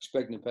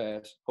 expecting to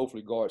pass.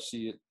 Hopefully guards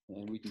see it,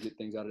 and we can get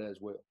things out of that as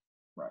well.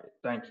 Right.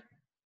 Thank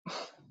you.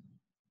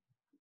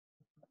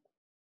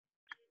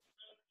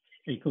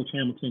 Hey, Coach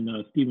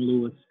Hamilton, Stephen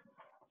Lewis,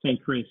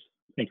 St.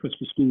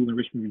 Christopher School in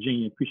Richmond,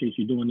 Virginia. Appreciate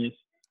you doing this.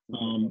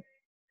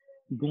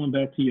 Going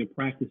back to your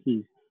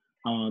practices,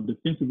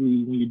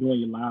 defensively, when you're doing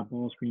your live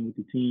ball screen with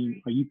the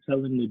team, are you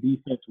telling the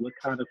defense what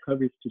kind of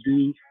coverage to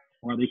do?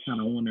 Or are they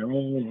kind of on their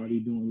own? Or are they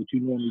doing what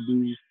you normally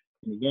do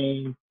in the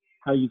game?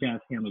 How do you guys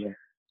handle that?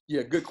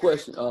 Yeah, good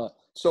question.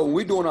 So when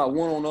we're doing our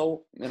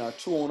 1-on-0 and our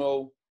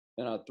 2-on-0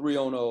 and our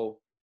 3-on-0,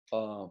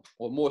 or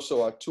more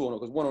so our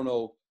 2-on-0, because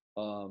 1-on-0,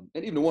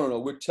 and even the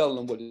 1-on-0, we're telling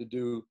them what to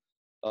do.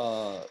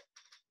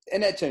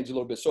 And that changes a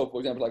little bit. So, for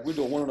example, like we're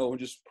doing 1-on-0 and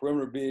just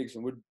perimeter bigs,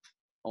 and we're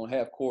on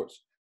half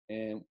courts,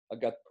 and I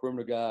got the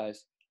perimeter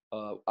guys.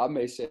 I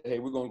may say, hey,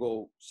 we're going to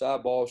go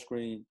side ball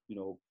screen,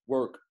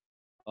 work.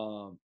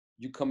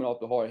 You coming off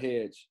the hard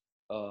hedge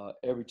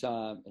every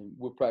time, and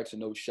we're practicing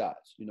those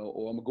shots,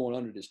 or I'm going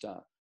under this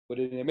time. But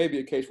there may be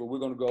a case where we're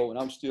going to go, and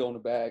I'm still on the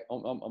bag.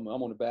 I'm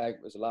on the bag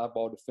as a live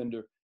ball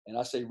defender, and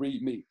I say,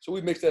 read me. So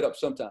we mix that up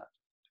sometimes.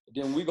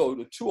 Then we go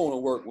to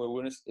 2-on-0 work where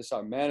when it's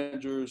our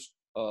managers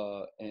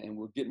and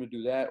we're getting to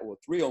do that, or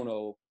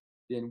 3-on-0,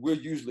 then we're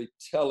usually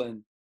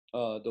telling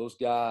those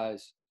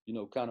guys,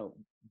 kind of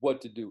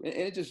what to do. And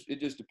it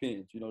just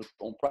depends,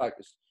 on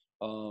practice.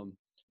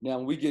 Now,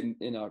 when we get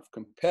in our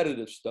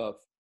competitive stuff,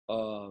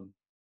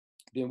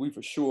 then we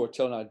for sure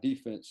telling our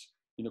defense,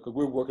 because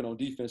we're working on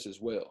defense as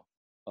well.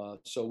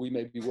 So we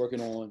may be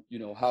working on,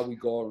 how we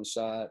guard on the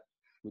side,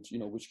 which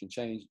can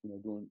change,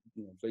 doing,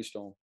 based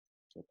on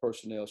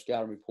personnel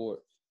scouting report.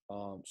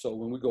 So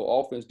when we go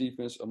offense,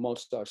 defense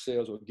amongst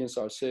ourselves or against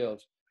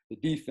ourselves, the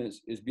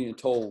defense is being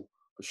told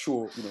for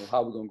sure,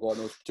 how we're going to guard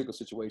in those particular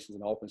situations,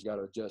 and the offense got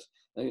to adjust.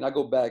 And I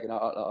go back and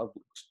I'll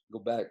go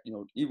back,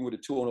 even with the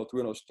 2-on-0,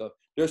 3-on-0 stuff,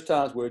 there's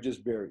times where it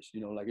just varies,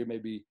 like it may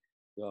be,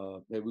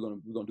 hey, we're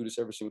going to do this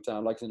every single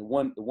time. Like in the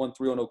one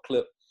 3-on-0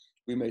 clip,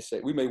 we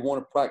may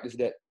want to practice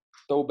that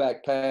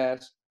throwback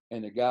pass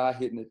and the guy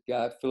hitting the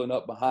guy filling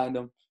up behind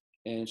him.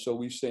 And so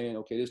we're saying,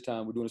 okay, this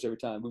time we're doing this every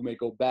time. We may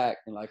go back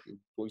and, like,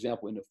 for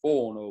example, in the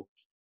 4-on-0,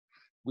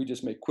 we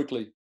just may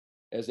quickly,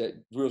 as that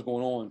drill's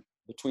going on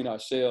between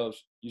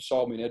ourselves, you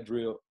saw me in that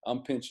drill,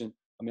 I'm pinching,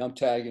 I'm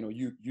tagging, or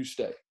you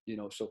stay,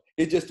 So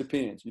it just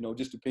depends,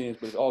 just depends.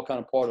 But it's all kind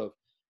of part of,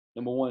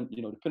 number one,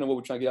 depending on what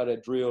we're trying to get out of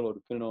that drill, or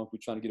depending on if we're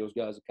trying to get those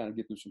guys to kind of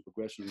get through some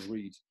progressions and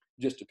reads.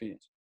 It just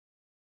depends.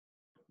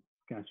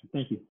 Gotcha.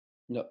 Thank you.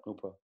 No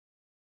problem.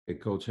 Hey,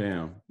 Coach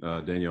Ham,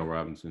 Danielle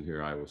Robinson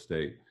here, Iowa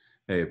State.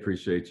 Hey,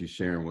 appreciate you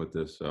sharing with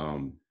us.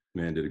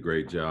 Man, did a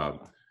great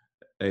job.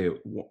 Hey,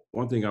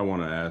 one thing I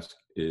want to ask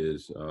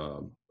is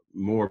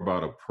more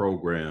about a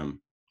program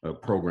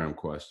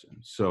question.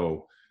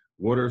 So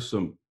what are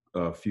some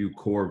few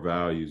core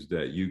values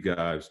that you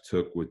guys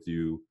took with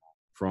you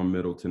from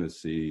Middle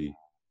Tennessee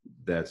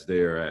that's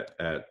there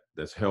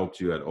that's helped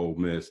you at Ole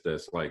Miss,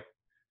 that's like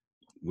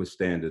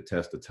withstand the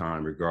test of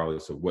time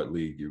regardless of what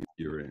league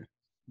you're in?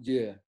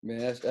 Yeah,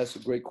 man, that's a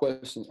great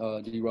question,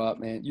 D-Rob,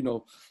 man.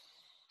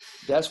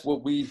 That's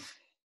what we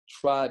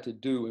tried to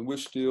do, and we're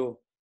still,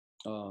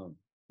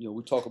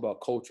 we talk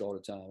about culture all the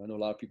time. I know a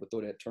lot of people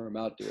throw that term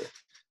out there,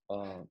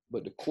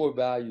 but the core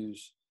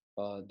values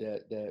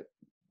that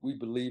we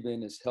believe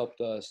in has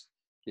helped us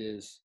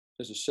is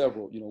there's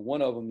several.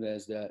 One of them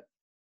is that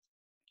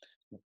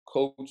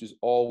coach is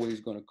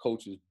always going to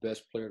coach his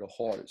best player the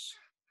hardest.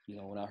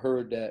 When I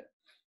heard that,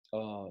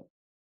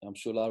 I'm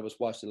sure a lot of us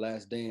watched The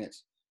Last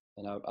Dance,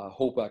 and I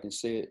hope I can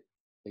say it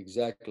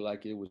exactly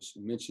like it was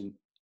mentioned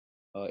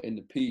in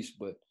the piece,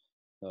 but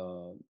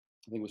I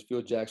think it was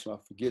Phil Jackson. I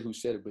forget who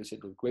said it, but he said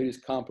the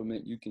greatest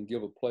compliment you can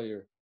give a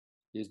player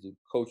is to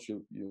coach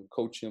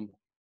him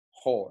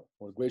hard,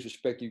 or the greatest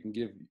respect you can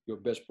give your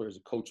best player is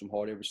to coach him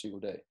hard every single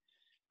day.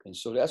 And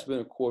so that's been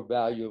a core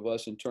value of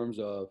us in terms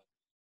of,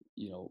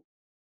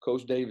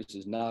 Coach Davis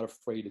is not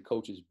afraid to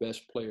coach his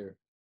best player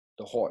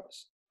the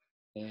hardest.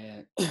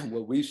 And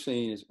what we've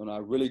seen is on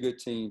our really good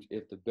teams,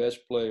 if the best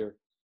player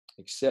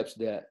accepts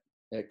that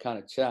kind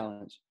of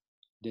challenge,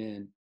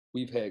 then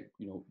we've had,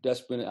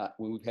 that's been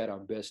when we've had our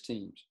best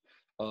teams.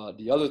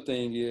 The other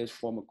thing is,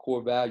 from a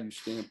core value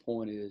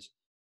standpoint, is,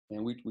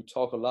 and we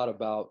talk a lot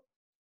about,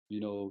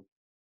 the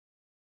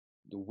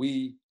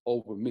we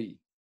over me.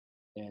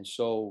 And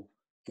so,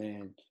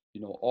 man,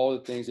 all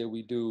the things that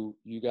we do,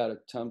 you gotta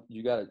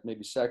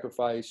maybe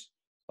sacrifice,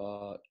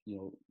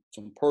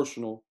 some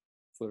personal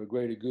for the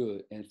greater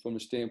good. And from the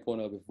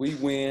standpoint of, if we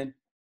win,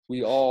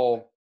 we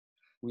all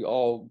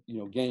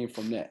gain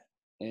from that.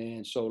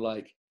 And so,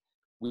 like,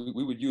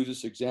 we would use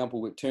this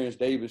example with Terrence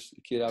Davis,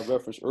 the kid I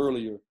referenced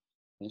earlier.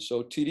 And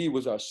so TD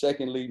was our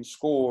second leading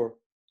scorer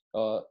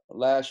 2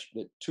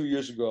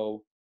 years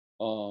ago.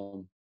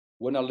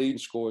 Wasn't our leading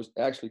scorers,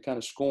 actually kind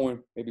of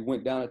scoring, maybe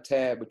went down a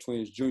tad between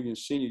his junior and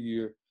senior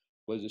year,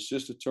 but his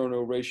assist to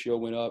turnover ratio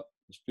went up,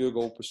 his field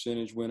goal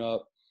percentage went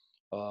up,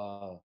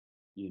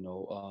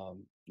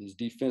 his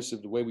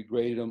defensive, the way we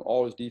graded him,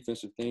 all his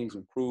defensive things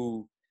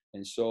improved.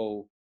 And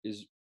so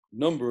his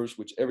numbers,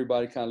 which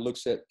everybody kind of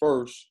looks at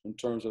first in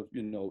terms of,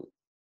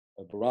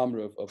 a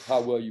barometer of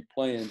how well you're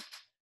playing,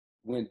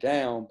 went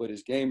down, but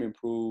his game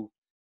improved.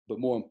 But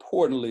more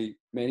importantly,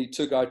 man, he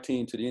took our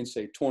team to the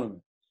NCAA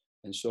tournament.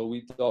 And so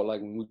we thought, like,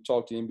 when we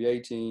talked to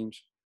NBA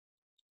teams,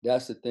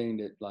 that's the thing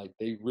that, like,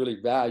 they really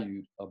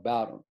valued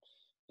about him.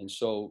 And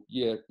so,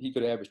 yeah, he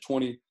could average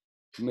 20.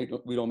 We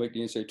don't make the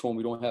NCAA tournament.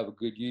 We don't have a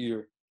good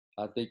year.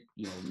 I think,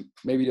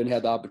 maybe he didn't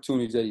have the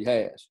opportunities that he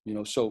has,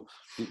 So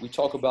we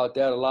talk about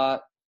that a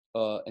lot.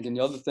 And then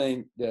the other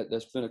thing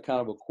that's been a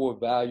kind of a core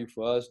value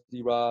for us,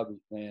 D-Rob,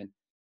 is, man,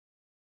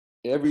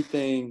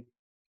 everything,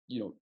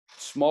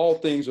 small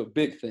things are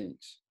big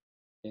things.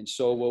 And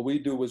so what we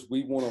do is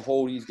we want to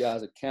hold these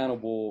guys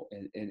accountable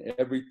in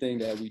everything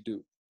that we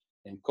do.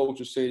 And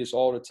coaches say this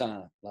all the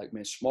time, like,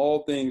 man,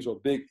 small things are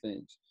big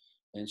things.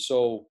 And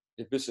so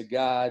if it's a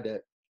guy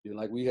that,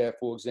 like we had,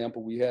 for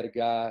example, we had a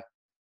guy,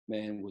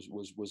 man,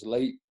 was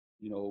late.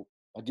 I'll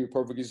give a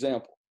perfect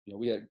example.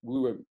 We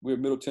were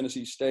Middle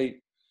Tennessee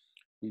State.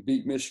 We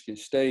beat Michigan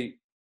State.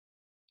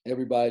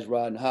 Everybody's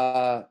riding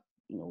high.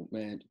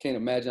 Man, you can't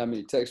imagine how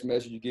many text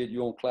messages you get.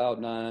 You're on cloud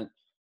 9.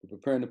 We're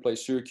preparing to play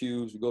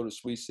Syracuse. We go to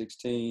Sweet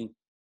 16.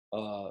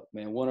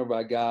 Man, one of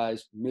our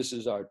guys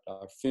misses our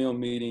film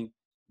meeting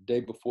the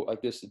day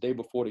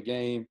before the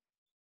game.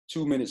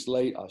 2 minutes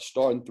late, our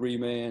starting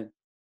 3-man.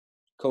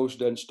 Coach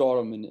doesn't start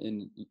him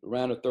in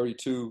round of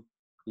 32.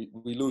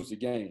 We lose the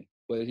game.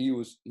 But he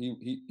was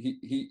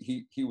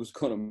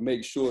going to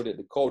make sure that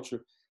the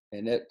culture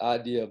and that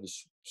idea of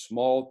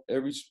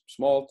every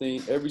small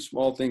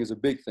thing is a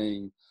big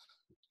thing.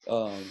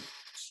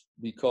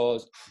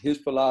 Because his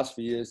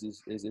philosophy is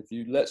if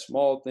you let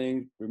small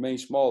things remain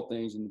small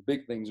things, and the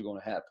big things are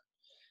going to happen.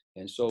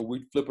 And so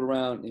we flip it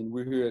around, and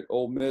we're here at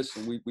Ole Miss,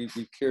 and we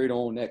carried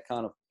on that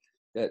kind of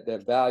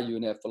that value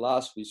and that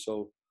philosophy.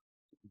 So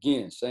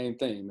again, same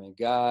thing, man.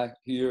 Guy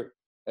here,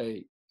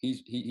 hey,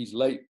 he's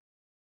late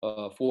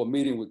for a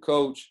meeting with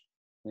coach,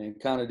 and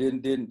kind of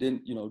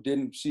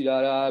didn't see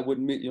eye to eye,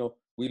 wouldn't meet.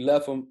 We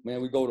left him,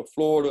 man. We go to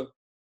Florida,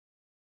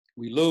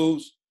 we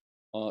lose.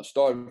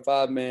 Starting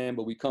 5-man,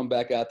 but we come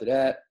back after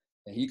that,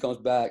 and he comes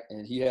back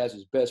and he has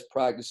his best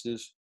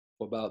practices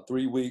for about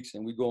 3 weeks,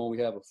 and we go and we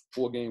have a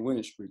 4-game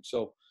winning streak.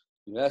 So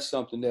that's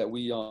something that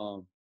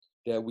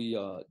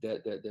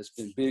that's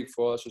been big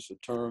for us. It's a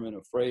term and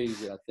a phrase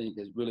that I think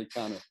has really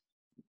kind of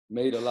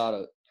made a lot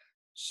of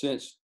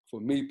sense for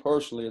me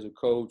personally as a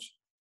coach.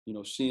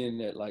 Seeing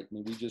that, like,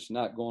 man, we're just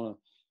not gonna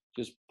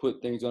just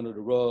put things under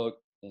the rug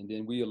and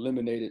then we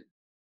eliminate it,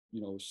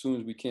 as soon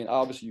as we can.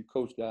 Obviously, you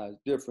coach guys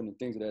different and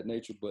things of that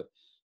nature, but,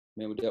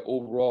 man, with that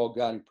overall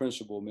guiding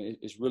principle, man,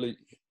 it's really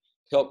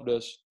helped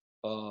us,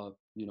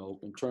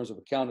 in terms of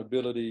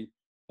accountability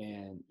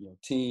and,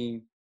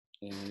 team,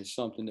 and it's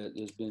something that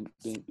has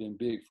been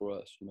big for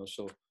us,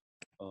 So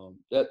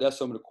that's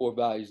some of the core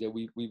values that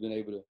we've been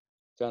able to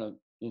kind of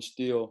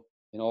instill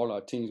in all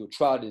our teams, or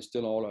try to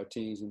instill in all our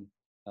teams, and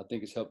I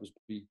think it's helped us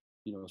be,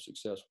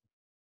 successful.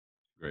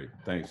 Great,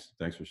 thanks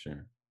for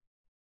sharing.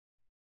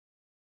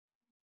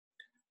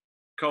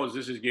 Coach,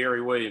 this is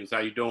Gary Williams. How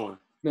you doing?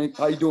 Man,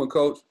 how you doing,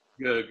 Coach?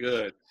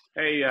 Good.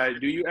 Hey,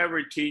 do you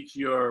ever teach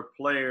your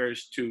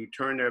players to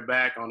turn their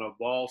back on a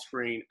ball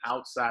screen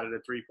outside of the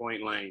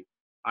three-point lane?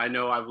 I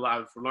know I've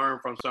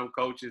learned from some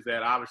coaches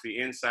that obviously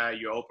inside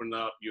you open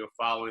up, you're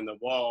following the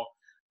ball,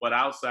 but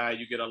outside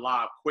you get a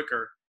lot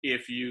quicker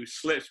if you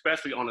slip,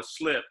 especially on a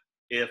slip,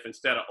 if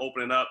instead of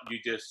opening up, you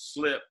just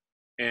slip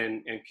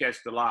and catch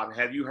the lob.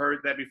 Have you heard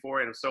that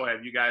before? And if so,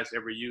 have you guys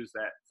ever used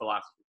that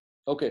philosophy?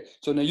 Okay,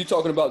 so now you're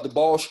talking about the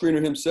ball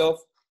screener himself?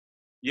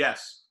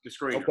 Yes, the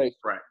screener. Okay,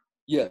 right.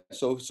 Yeah,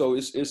 so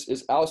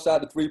it's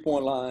outside the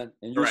 3-point line,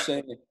 and you're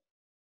saying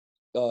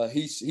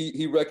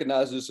he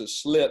recognizes a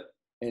slip,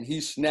 and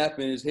he's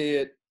snapping his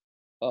head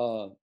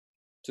to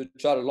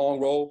try to long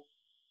roll.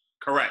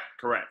 Correct.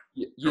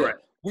 Yeah,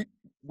 Correct.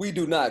 We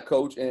do not,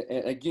 Coach,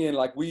 and again,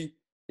 like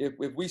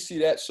if we see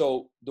that,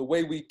 so the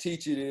way we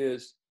teach it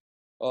is,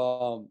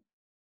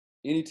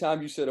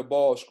 anytime you set a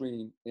ball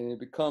screen, and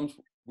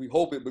we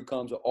hope it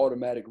becomes an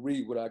automatic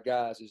read with our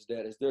guys, is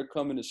that as they're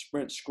coming to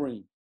sprint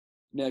screen.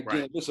 Now, again,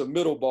 Right. if it's a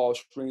middle ball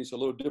screen, it's a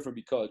little different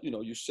because,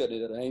 you set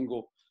it at an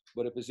angle.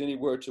 But if it's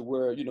anywhere to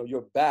where,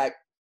 your back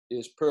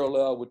is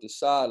parallel with the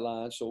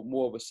sideline, so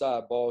more of a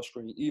side ball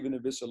screen, even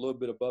if it's a little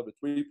bit above the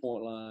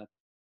three-point line,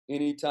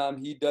 anytime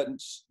he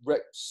doesn't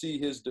see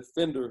his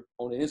defender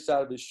on the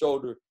inside of his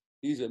shoulder,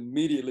 he's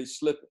immediately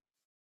slipping.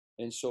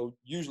 And so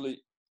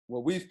usually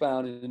what we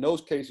found in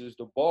those cases,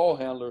 the ball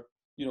handler,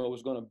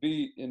 was going to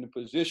be in the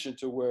position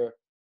to where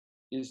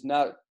it's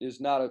not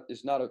a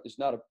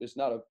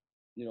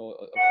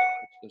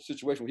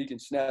situation where he can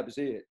snap his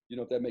head,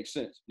 if that makes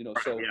sense,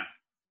 so Yeah.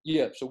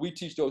 yeah. So we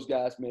teach those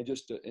guys, man,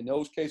 just to, in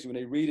those cases when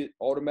they read it,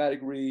 automatic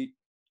read,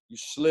 you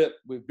slip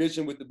with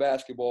vision with the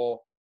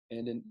basketball,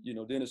 and then,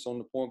 then it's on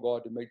the point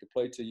guard to make the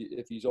play to you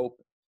if he's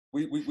open.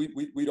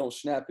 We don't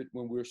snap it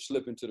when we're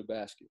slipping to the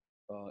basket.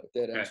 If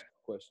that answers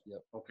the question. Yeah.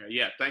 Okay.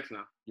 Yeah. Thanks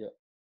now. Yeah.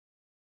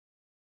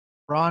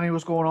 Ronnie,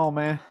 what's going on,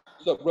 man?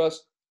 What's up,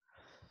 Russ?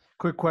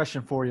 Quick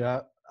question for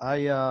you.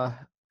 I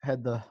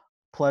had the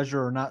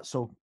pleasure or not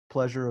so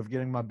pleasure of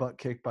getting my butt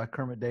kicked by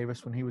Kermit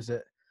Davis when he was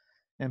at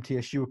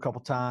MTSU a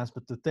couple times.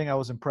 But the thing I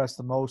was impressed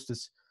the most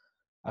is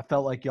I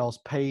felt like y'all's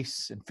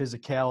pace and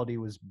physicality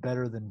was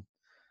better than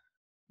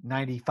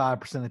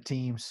 95% of the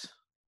teams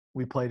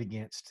we played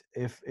against.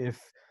 If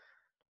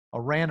a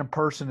random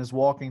person is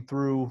walking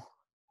through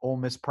Ole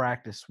Miss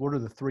practice, what are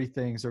the three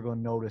things they're going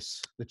to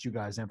notice that you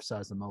guys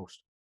emphasize the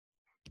most?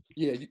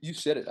 Yeah, you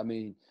said it. I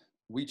mean,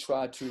 we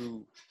try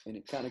to, and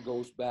it kind of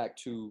goes back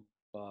to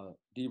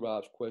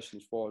D-Rob's question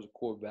as far as the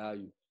core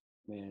value,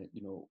 man,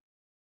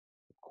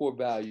 core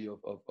value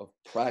of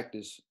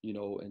practice,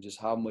 and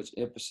just how much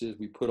emphasis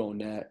we put on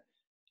that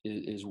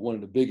is one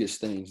of the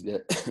biggest things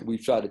that we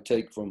try to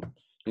take from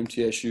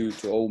MTSU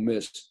to Ole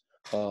Miss.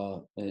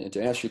 And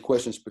to answer your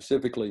question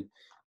specifically,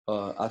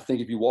 I think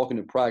if you walk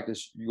into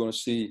practice, you're going to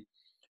see,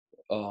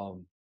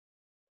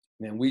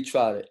 man, we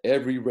try to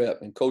every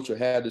rep, and Coach will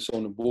have this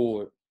on the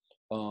board,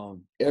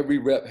 every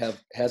rep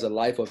has a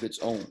life of its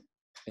own.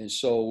 And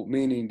so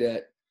meaning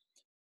that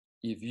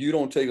if you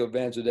don't take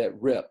advantage of that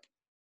rep,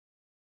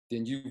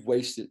 then you've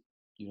wasted,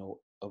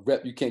 a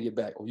rep you can't get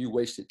back, or you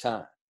wasted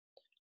time.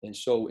 And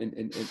so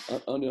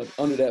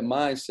under that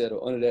mindset,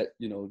 or under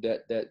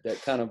that,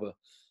 that kind of a,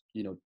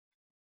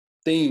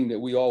 thing that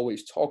we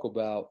always talk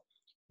about,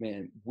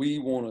 man, we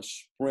want to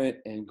sprint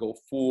and go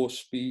full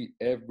speed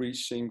every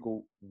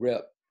single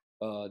rep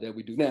that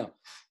we do. Now,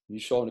 you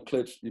saw in the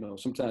clips,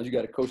 sometimes you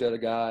got to coach other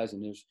guys,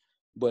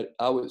 but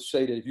I would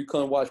say that if you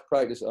come watch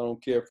practice, I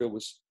don't care if it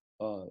was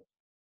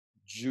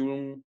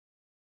June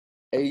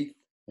 8th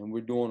and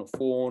we're doing a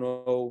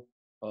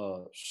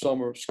 4-on-0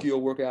 summer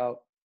skill workout.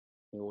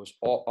 It was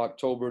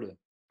October the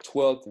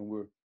 12th and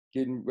we're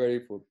getting ready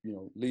for,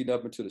 leading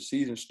up into the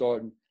season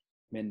starting.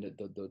 Man,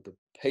 the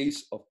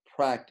pace of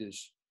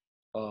practice,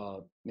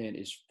 man,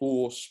 is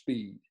full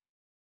speed.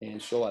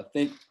 And so I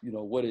think,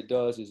 what it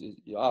does is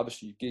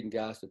obviously you're getting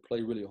guys to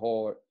play really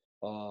hard.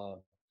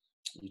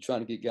 You're trying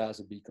to get guys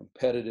to be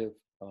competitive.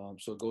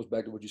 So it goes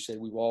back to what you said.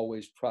 We've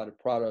always tried to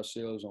pride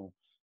ourselves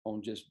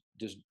on just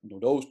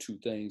those two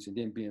things, and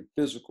then being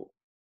physical.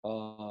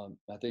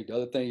 I think the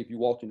other thing, if you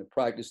walk into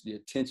practice, the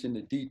attention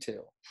to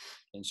detail.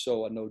 And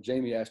so I know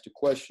Jamie asked the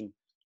question,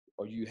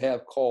 or you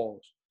have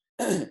calls,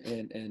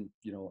 and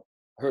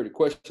I heard the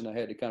question. I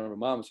had to kind of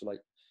remind myself,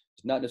 like,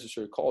 it's not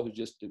necessarily calls. It's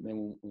just that,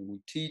 man, when we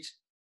teach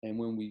and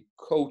when we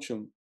coach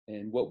them,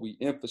 and what we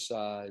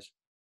emphasize,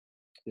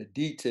 the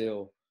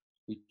detail,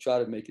 we try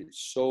to make it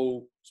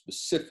so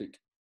specific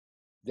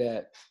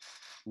that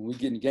when we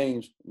get in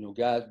games,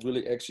 guys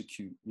really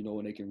execute,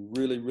 and they can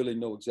really, really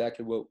know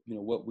exactly what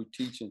we're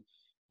teaching,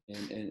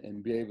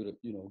 and be able to,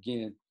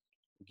 again,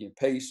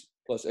 pace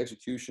plus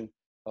execution,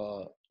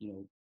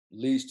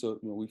 leads to,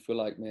 we feel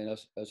like, man,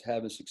 us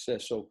having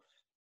success. So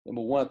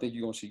number one, I think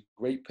you're going to see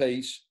great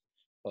pace.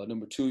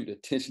 Number two, the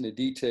attention to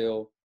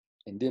detail.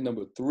 And then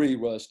number three,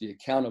 Russ, the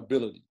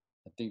accountability.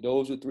 I think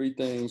those are three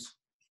things,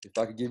 if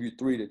I could give you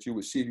three, that you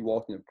would see if you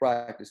walked into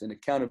practice. And the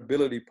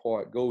accountability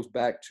part goes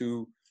back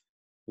to,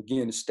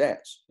 again, the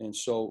stats. And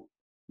so,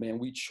 man,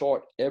 we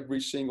chart every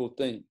single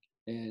thing.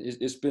 And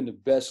it's been the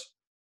best,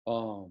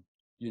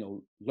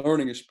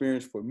 learning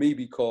experience for me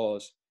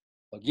because,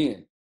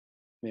 again,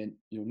 man,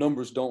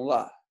 numbers don't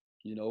lie,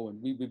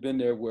 and we've been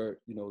there where,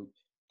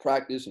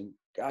 practice and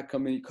guy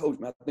come in, coach,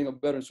 man, I think I'm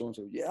better than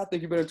so-and-so. Yeah, I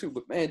think you're better too.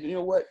 But, man, you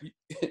know what?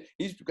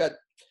 He's got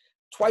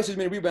twice as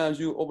many rebounds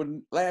you over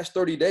the last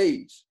 30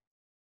 days.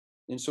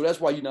 And so that's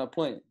why you're not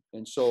playing.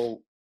 And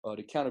so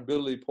the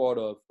accountability part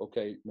of,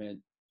 okay,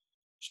 man,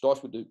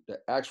 starts with the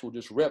actual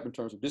just rep in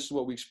terms of this is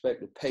what we expect,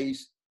 the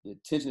pace, the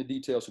attention to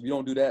detail. So if you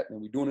don't do that, and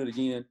we're doing it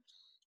again.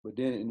 But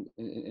then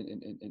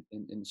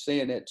in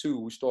saying that too,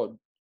 we start,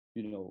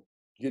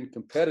 getting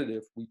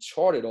competitive. We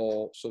chart it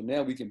all. So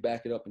now we can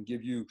back it up and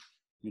give you,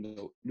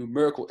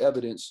 numerical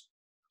evidence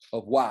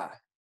of why.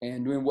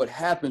 And then what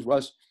happens,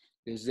 Russ,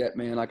 is that,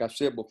 man, like I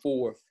said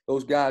before,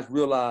 those guys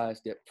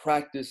realize that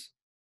practice,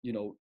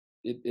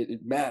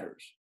 it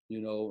matters.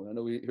 You know, I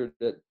know we heard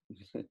that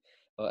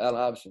Allen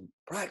Iverson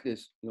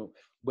practice. You know,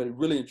 but it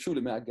really and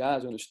truly, man,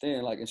 guys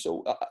understand. Like, and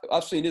so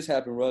I've seen this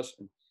happen, Russ.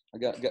 And I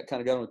got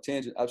on a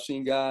tangent. I've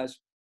seen guys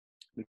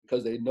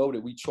because they know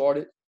that we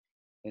charted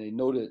and they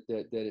know that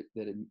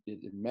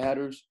it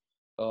matters.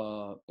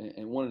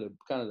 And one of the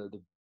kind of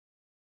the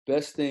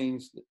best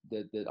things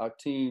that our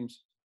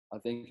teams, I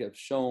think, have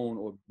shown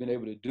or been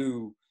able to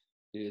do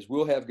is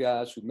we'll have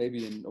guys who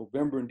maybe in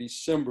November and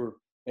December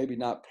maybe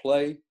not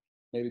play,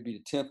 maybe be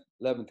the 10th,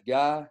 11th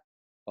guy.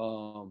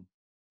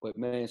 But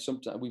man,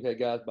 sometimes we've had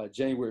guys by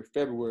January,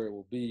 February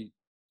will be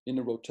in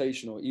the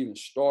rotation or even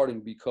starting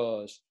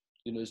because,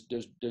 you know,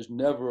 there's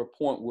never a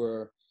point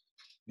where,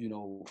 you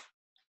know,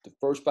 the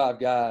first 5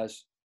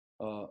 guys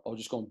are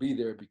just going to be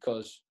there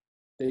because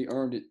they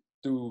earned it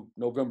through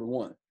November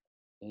 1.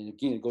 And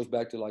again, it goes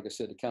back to, like I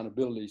said,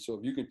 accountability. So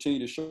if you continue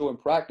to show in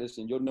practice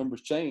and your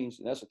numbers change,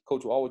 and that's what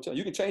coach will always tell you,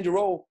 you can change your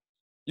role.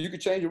 You can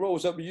change your role.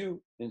 It's up to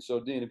you. And so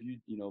then if you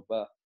know,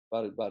 by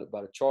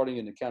the charting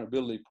and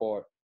accountability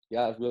part,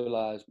 guys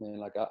realize, man,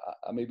 like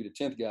I may be the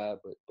 10th guy,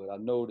 but I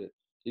know that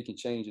it can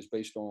change just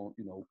based on,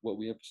 you know, what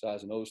we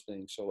emphasize in those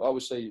things. So I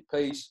would say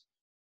pace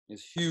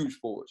is huge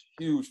for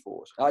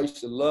us. I used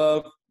to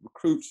love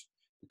recruits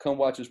to come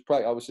watch us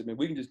practice. I would say, man,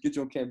 we can just get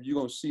you on campus. You're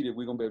going to see that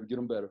we're going to be able to get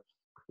them better.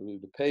 The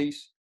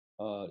pace,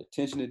 the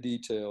attention to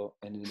detail,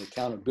 and then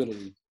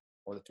accountability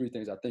are the 3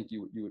 things I think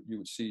you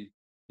would see,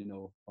 you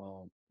know,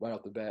 right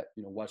off the bat,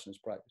 you know, watching us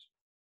practice.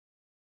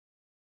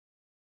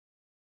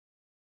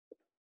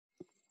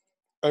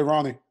 Hey,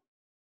 Ronnie.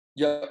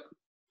 Yeah.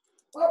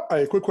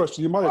 Hey, quick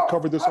question. You might have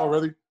covered this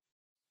already.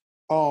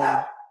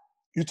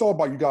 You talk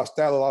about you guys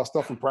stat a lot of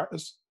stuff in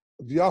practice.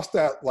 Do y'all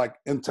stat like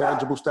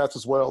intangible stats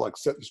as well, like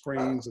setting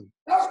screens and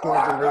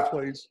scoring generated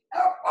plays?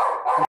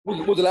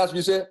 What was the last one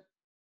you said?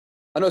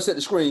 I know I set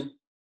the screen.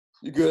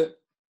 You good?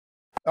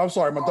 I'm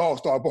sorry, my dog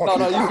started barking.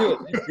 No, you good.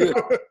 You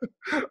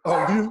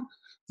good.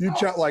 Do you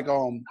chat like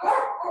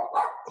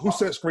who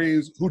set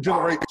screens, who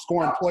generate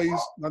scoring plays,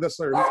 not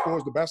necessarily who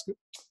scores the basket?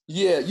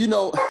 Yeah, you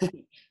know,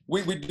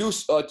 we do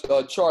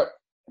chart.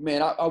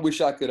 Man, I wish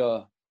I could.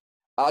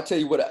 I'll tell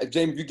you what,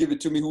 Jamie, if you give it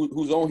to me,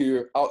 who's on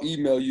here, I'll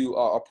email you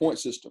our point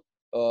system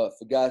for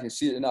guys can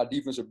see it in our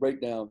defensive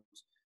breakdowns.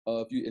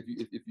 If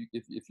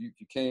you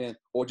can,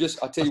 or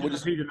just I'll tell you what.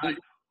 Just,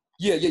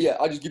 yeah.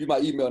 I'll just give you my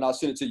email and I'll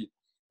send it to you.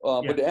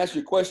 But to answer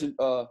your question,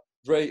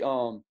 Dre,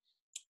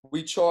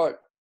 we chart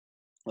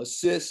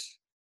assists,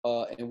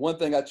 and one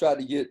thing I tried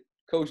to get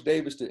Coach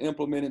Davis to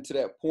implement into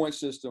that point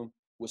system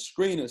was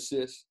screen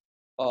assists.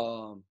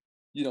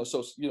 You know,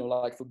 so, you know,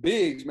 like for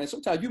bigs, man,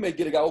 sometimes you may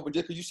get a guy open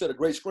just because you set a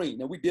great screen.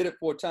 Now, we did it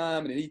for a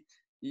time, and he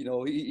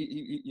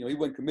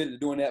wasn't committed to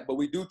doing that, but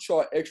we do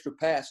chart extra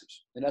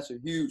passes, and that's a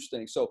huge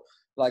thing. So,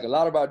 like a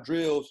lot of our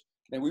drills,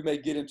 and we may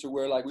get into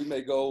where, like, we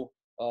may go,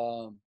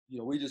 you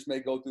know, we just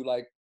may go through,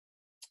 like,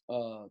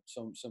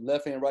 some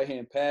left-hand,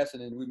 right-hand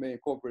passing, and we may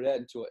incorporate that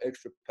into an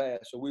extra pass.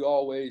 So we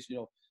always, you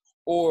know,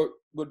 or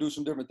we'll do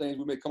some different things.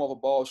 We may come off a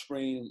ball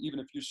screen, and even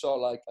if you saw,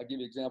 like, I'll give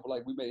you an example,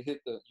 like we may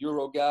hit the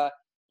Euro guy,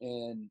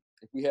 and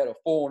if we had a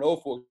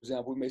 4-0, for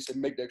example, we may say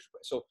make the extra.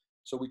 So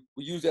we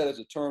use that as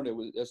a term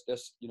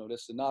that's you know,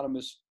 that's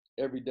synonymous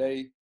every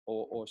day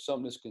or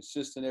something that's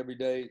consistent every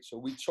day. So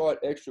we chart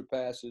extra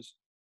passes,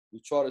 we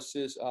chart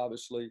assists,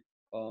 obviously.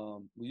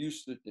 We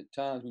used to at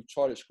times we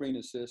charted screen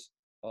assists,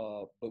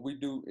 but we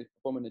do it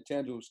from an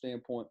intangible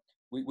standpoint.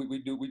 We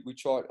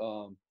chart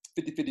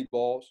 50-50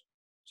 balls.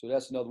 So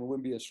that's another one.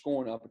 Wouldn't be a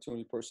scoring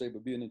opportunity per se,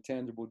 but be an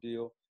intangible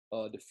deal.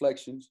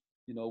 Deflections,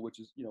 you know, which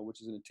is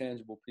an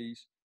intangible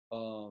piece.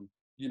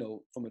 You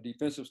know, from a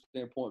defensive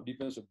standpoint,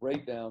 defensive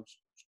breakdown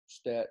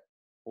stat,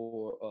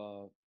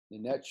 or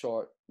in that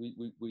chart,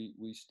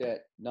 we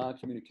stat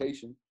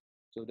non-communication.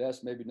 So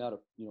that's maybe not a,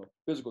 you know,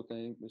 physical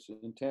thing, it's an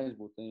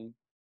intangible thing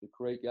to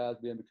create guys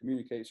being able to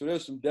communicate. So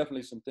there's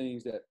definitely some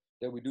things that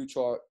we do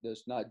chart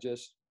that's not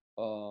just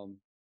you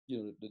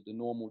know, the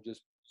normal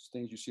just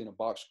things you see in a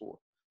box score.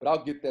 But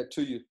I'll get that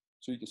to you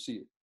so you can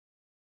see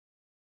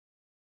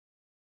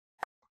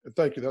it.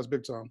 Thank you. That's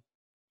big time.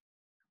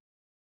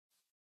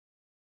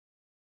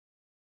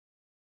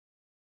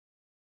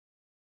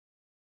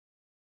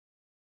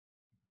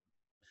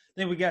 I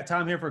think we got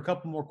time here for a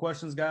couple more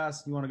questions,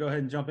 guys. You want to go ahead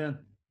and jump in?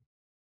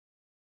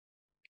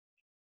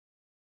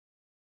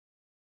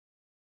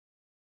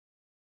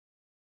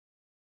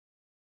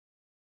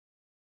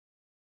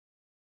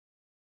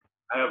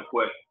 I have a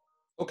question.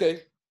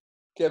 Okay,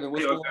 Kevin,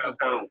 what's going on?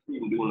 Kind of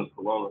recruiting during the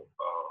corona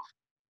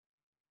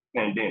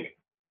pandemic.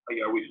 How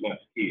y'all reaching out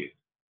to kids?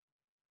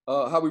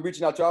 How we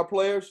reaching out to our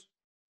players?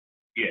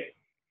 Yeah.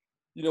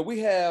 You know, we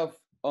have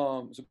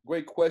it's a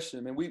great question.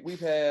 I mean, we've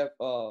had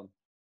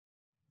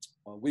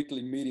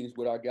weekly meetings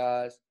with our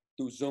guys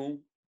through Zoom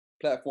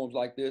platforms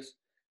like this,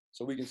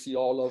 so we can see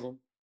all of them.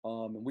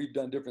 And we've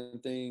done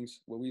different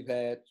things where we've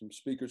had some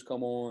speakers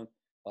come on.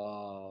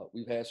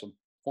 We've had some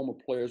former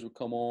players who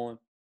come on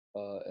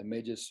and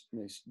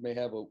may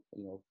have a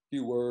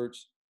few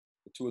words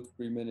for 2 or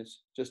 3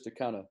 minutes just to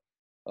kind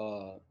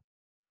of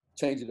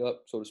change it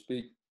up, so to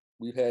speak.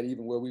 we've had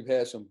even where we've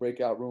had some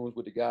breakout rooms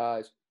with the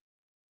guys,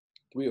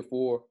 3 or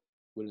 4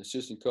 with an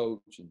assistant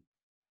coach, and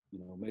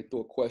may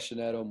throw a question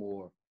at them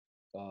or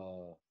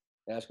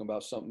ask them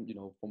about something,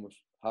 from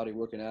how they're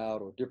working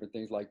out or different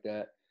things like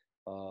that.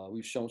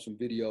 We've shown some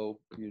video,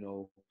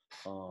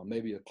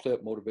 maybe a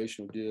clip,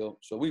 motivational deal.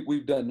 So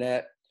we've done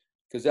that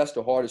because that's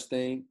the hardest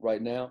thing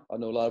right now. I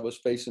know a lot of us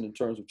facing in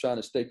terms of trying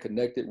to stay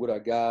connected with our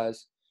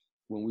guys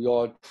when we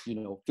are,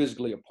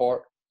 physically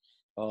apart.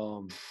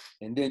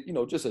 And then,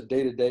 just a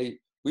day-to-day,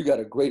 we got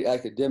a great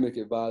academic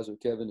advisor,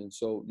 Kevin. And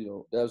so,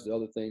 that's the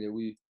other thing that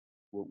we're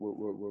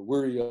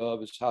worried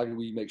of is how do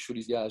we make sure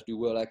these guys do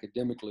well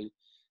academically.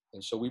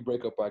 And so we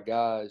break up our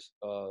guys,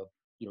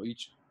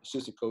 each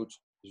assistant coach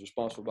is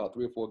responsible for about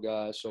 3 or 4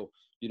 guys. So,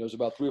 it's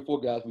about 3 or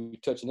 4 guys we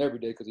touching every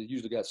day because they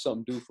usually got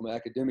something to do from an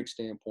academic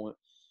standpoint.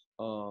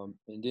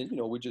 And then,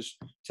 we're just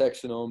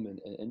texting them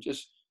and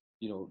just,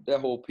 that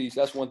whole piece.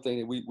 That's one thing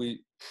that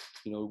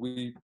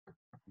we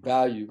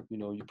value,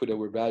 you put that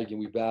word value, and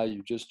we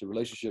value just the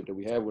relationship that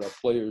we have with our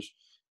players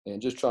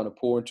and just trying to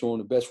pour into them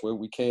the best way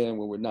we can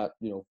when we're not,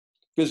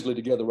 physically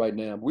together right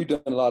now. We've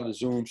done a lot of the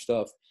Zoom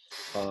stuff.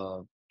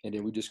 And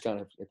then we just kind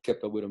of have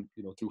kept up with them,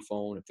 through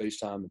phone and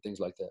FaceTime and things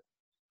like that.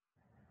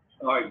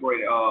 All right,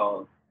 great.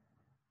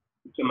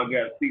 To my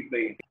guy, Steve,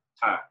 say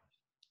hi.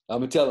 I'm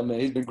going to tell him, man.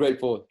 He's been great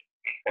for it.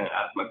 That's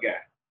my guy.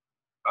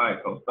 All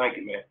right, Coach. Thank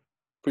you, man.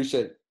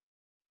 Appreciate it.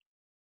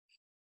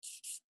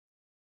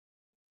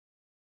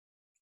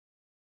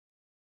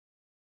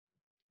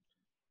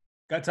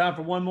 Got time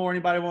for one more?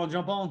 Anybody want to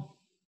jump on?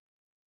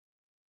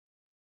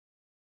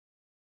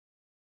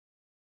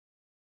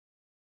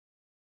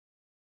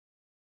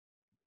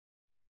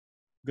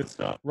 Good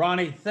stuff.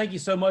 Ronnie, thank you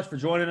so much for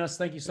joining us.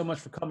 Thank you so much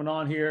for coming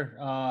on here.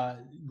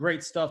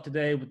 Great stuff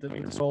today with the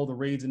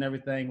reads and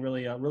everything.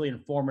 Really, really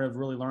informative,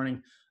 really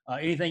learning.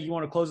 Anything you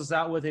want to close us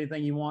out with?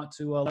 Anything you want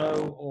to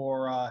know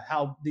or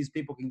how these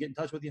people can get in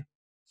touch with you?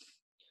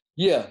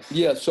 Yeah.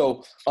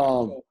 So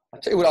I'll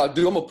tell you what I'll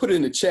do. I'm going to put it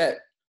in the chat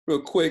real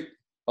quick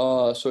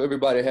so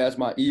everybody has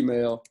my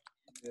email.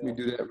 Let me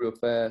do that real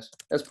fast.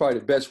 That's probably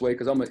the best way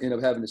because I'm going to end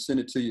up having to send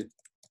it to you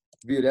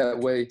via that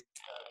way.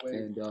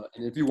 And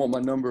if you want my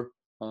number,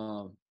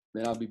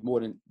 then I'll be more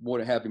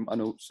than happy. I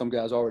know some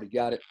guys already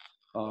got it,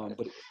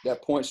 but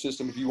that point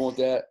system, if you want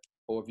that,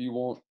 or if you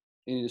want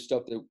any of the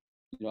stuff that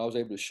I was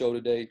able to show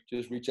today,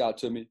 just reach out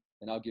to me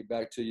and I'll get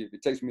back to you. If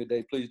it takes me a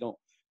day, please don't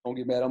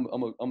get mad. I'm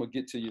gonna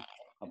get to you,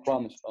 I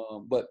promise.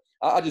 But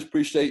I just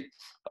appreciate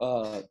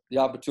the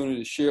opportunity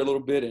to share a little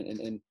bit,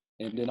 and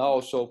then I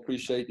also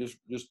appreciate just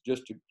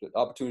the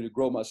opportunity to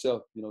grow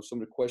myself.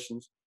 Some of the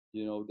questions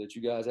that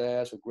you guys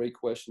ask are great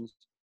questions.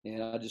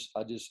 And I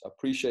just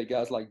appreciate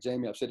guys like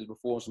Jamie. I've said this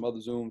before on some other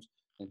Zooms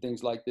and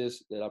things like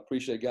this, that I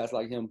appreciate guys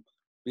like him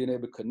being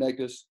able to connect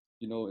us,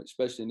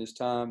 especially in this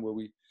time where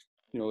we,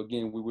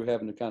 again, we were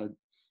having to kind of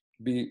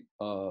be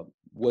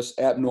what's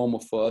abnormal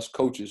for us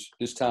coaches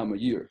this time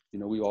of year.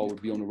 We all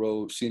would be on the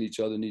road, seeing each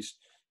other, and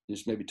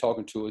just maybe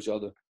talking to each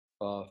other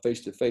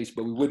face to face,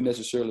 but we wouldn't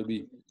necessarily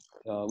be,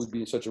 we'd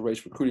be in such a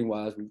race recruiting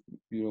wise,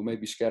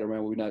 maybe scattered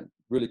around where we're not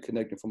really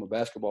connecting from a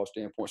basketball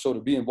standpoint. So to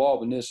be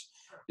involved in this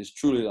is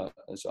truly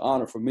it's an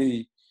honor for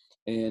me.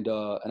 And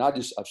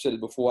I've said it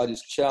before, I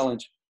just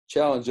challenge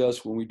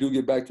us when we do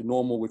get back to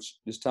normal, which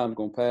this time is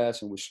going to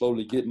pass and we're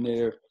slowly getting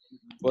there,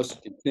 for us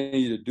to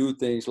continue to do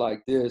things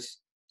like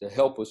this to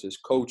help us as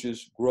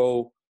coaches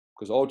grow.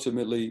 Because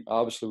ultimately,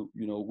 obviously,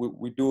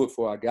 we do it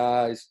for our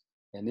guys,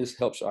 and this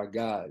helps our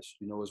guys,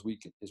 as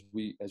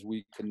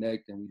we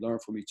connect and we learn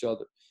from each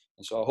other.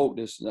 And so I hope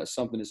that's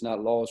something that's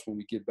not lost when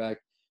we get back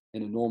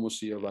in the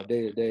normalcy of our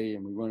day to day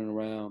and we're running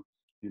around.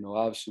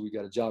 Obviously we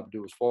got a job to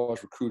do as far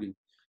as recruiting,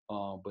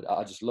 but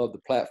I just love the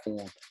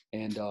platform.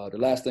 And the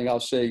last thing I'll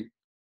say,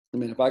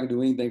 if I can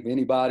do anything for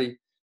anybody,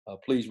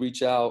 please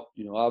reach out.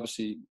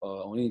 Obviously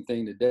on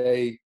anything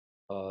today,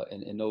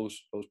 and those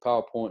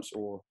PowerPoints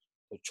or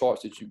the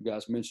charts that you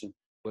guys mentioned.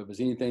 But if there's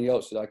anything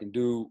else that I can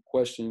do,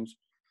 questions,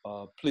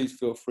 please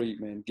feel free,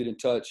 man. Get in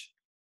touch,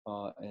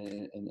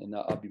 and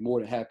I'll be more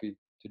than happy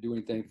to do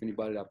anything for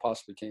anybody that I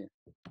possibly can.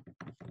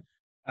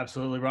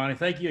 Absolutely, Ronnie.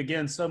 Thank you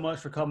again so much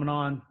for coming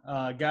on,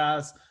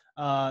 guys.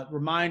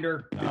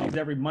 Reminder: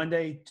 every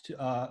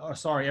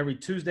every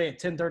Tuesday at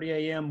 10:30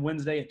 a.m.,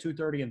 Wednesday at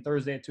 2:30, and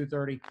Thursday at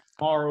 2:30.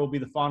 Tomorrow will be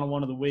the final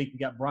one of the week. We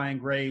got Brian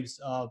Graves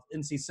of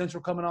NC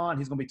Central coming on.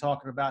 He's going to be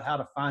talking about how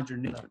to find your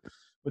niche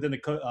within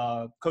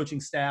the coaching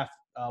staff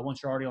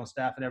once you're already on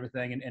staff and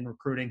everything, and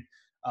recruiting.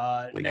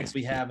 Next,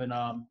 we have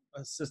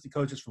assistant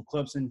coaches from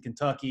Clemson,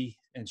 Kentucky,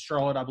 and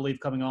Charlotte, I believe,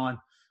 coming on.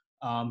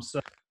 So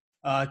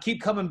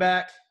keep coming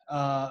back,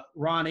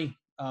 Ronnie.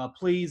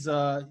 Please,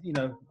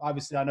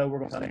 obviously I know we're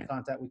going to stay in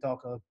contact. We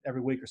talk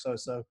every week or so.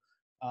 So,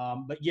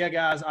 but yeah,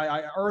 guys,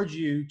 I urge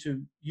you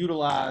to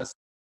utilize,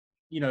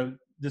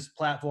 this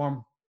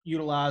platform,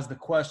 utilize the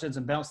questions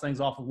and bounce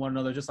things off of one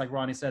another. Just like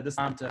Ronnie said, this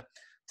time to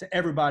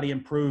everybody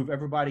improve,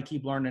 everybody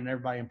keep learning,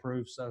 everybody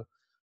improve. So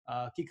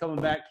keep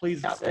coming back.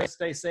 Please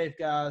stay safe,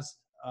 guys.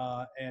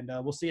 And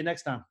we'll see you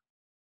next time.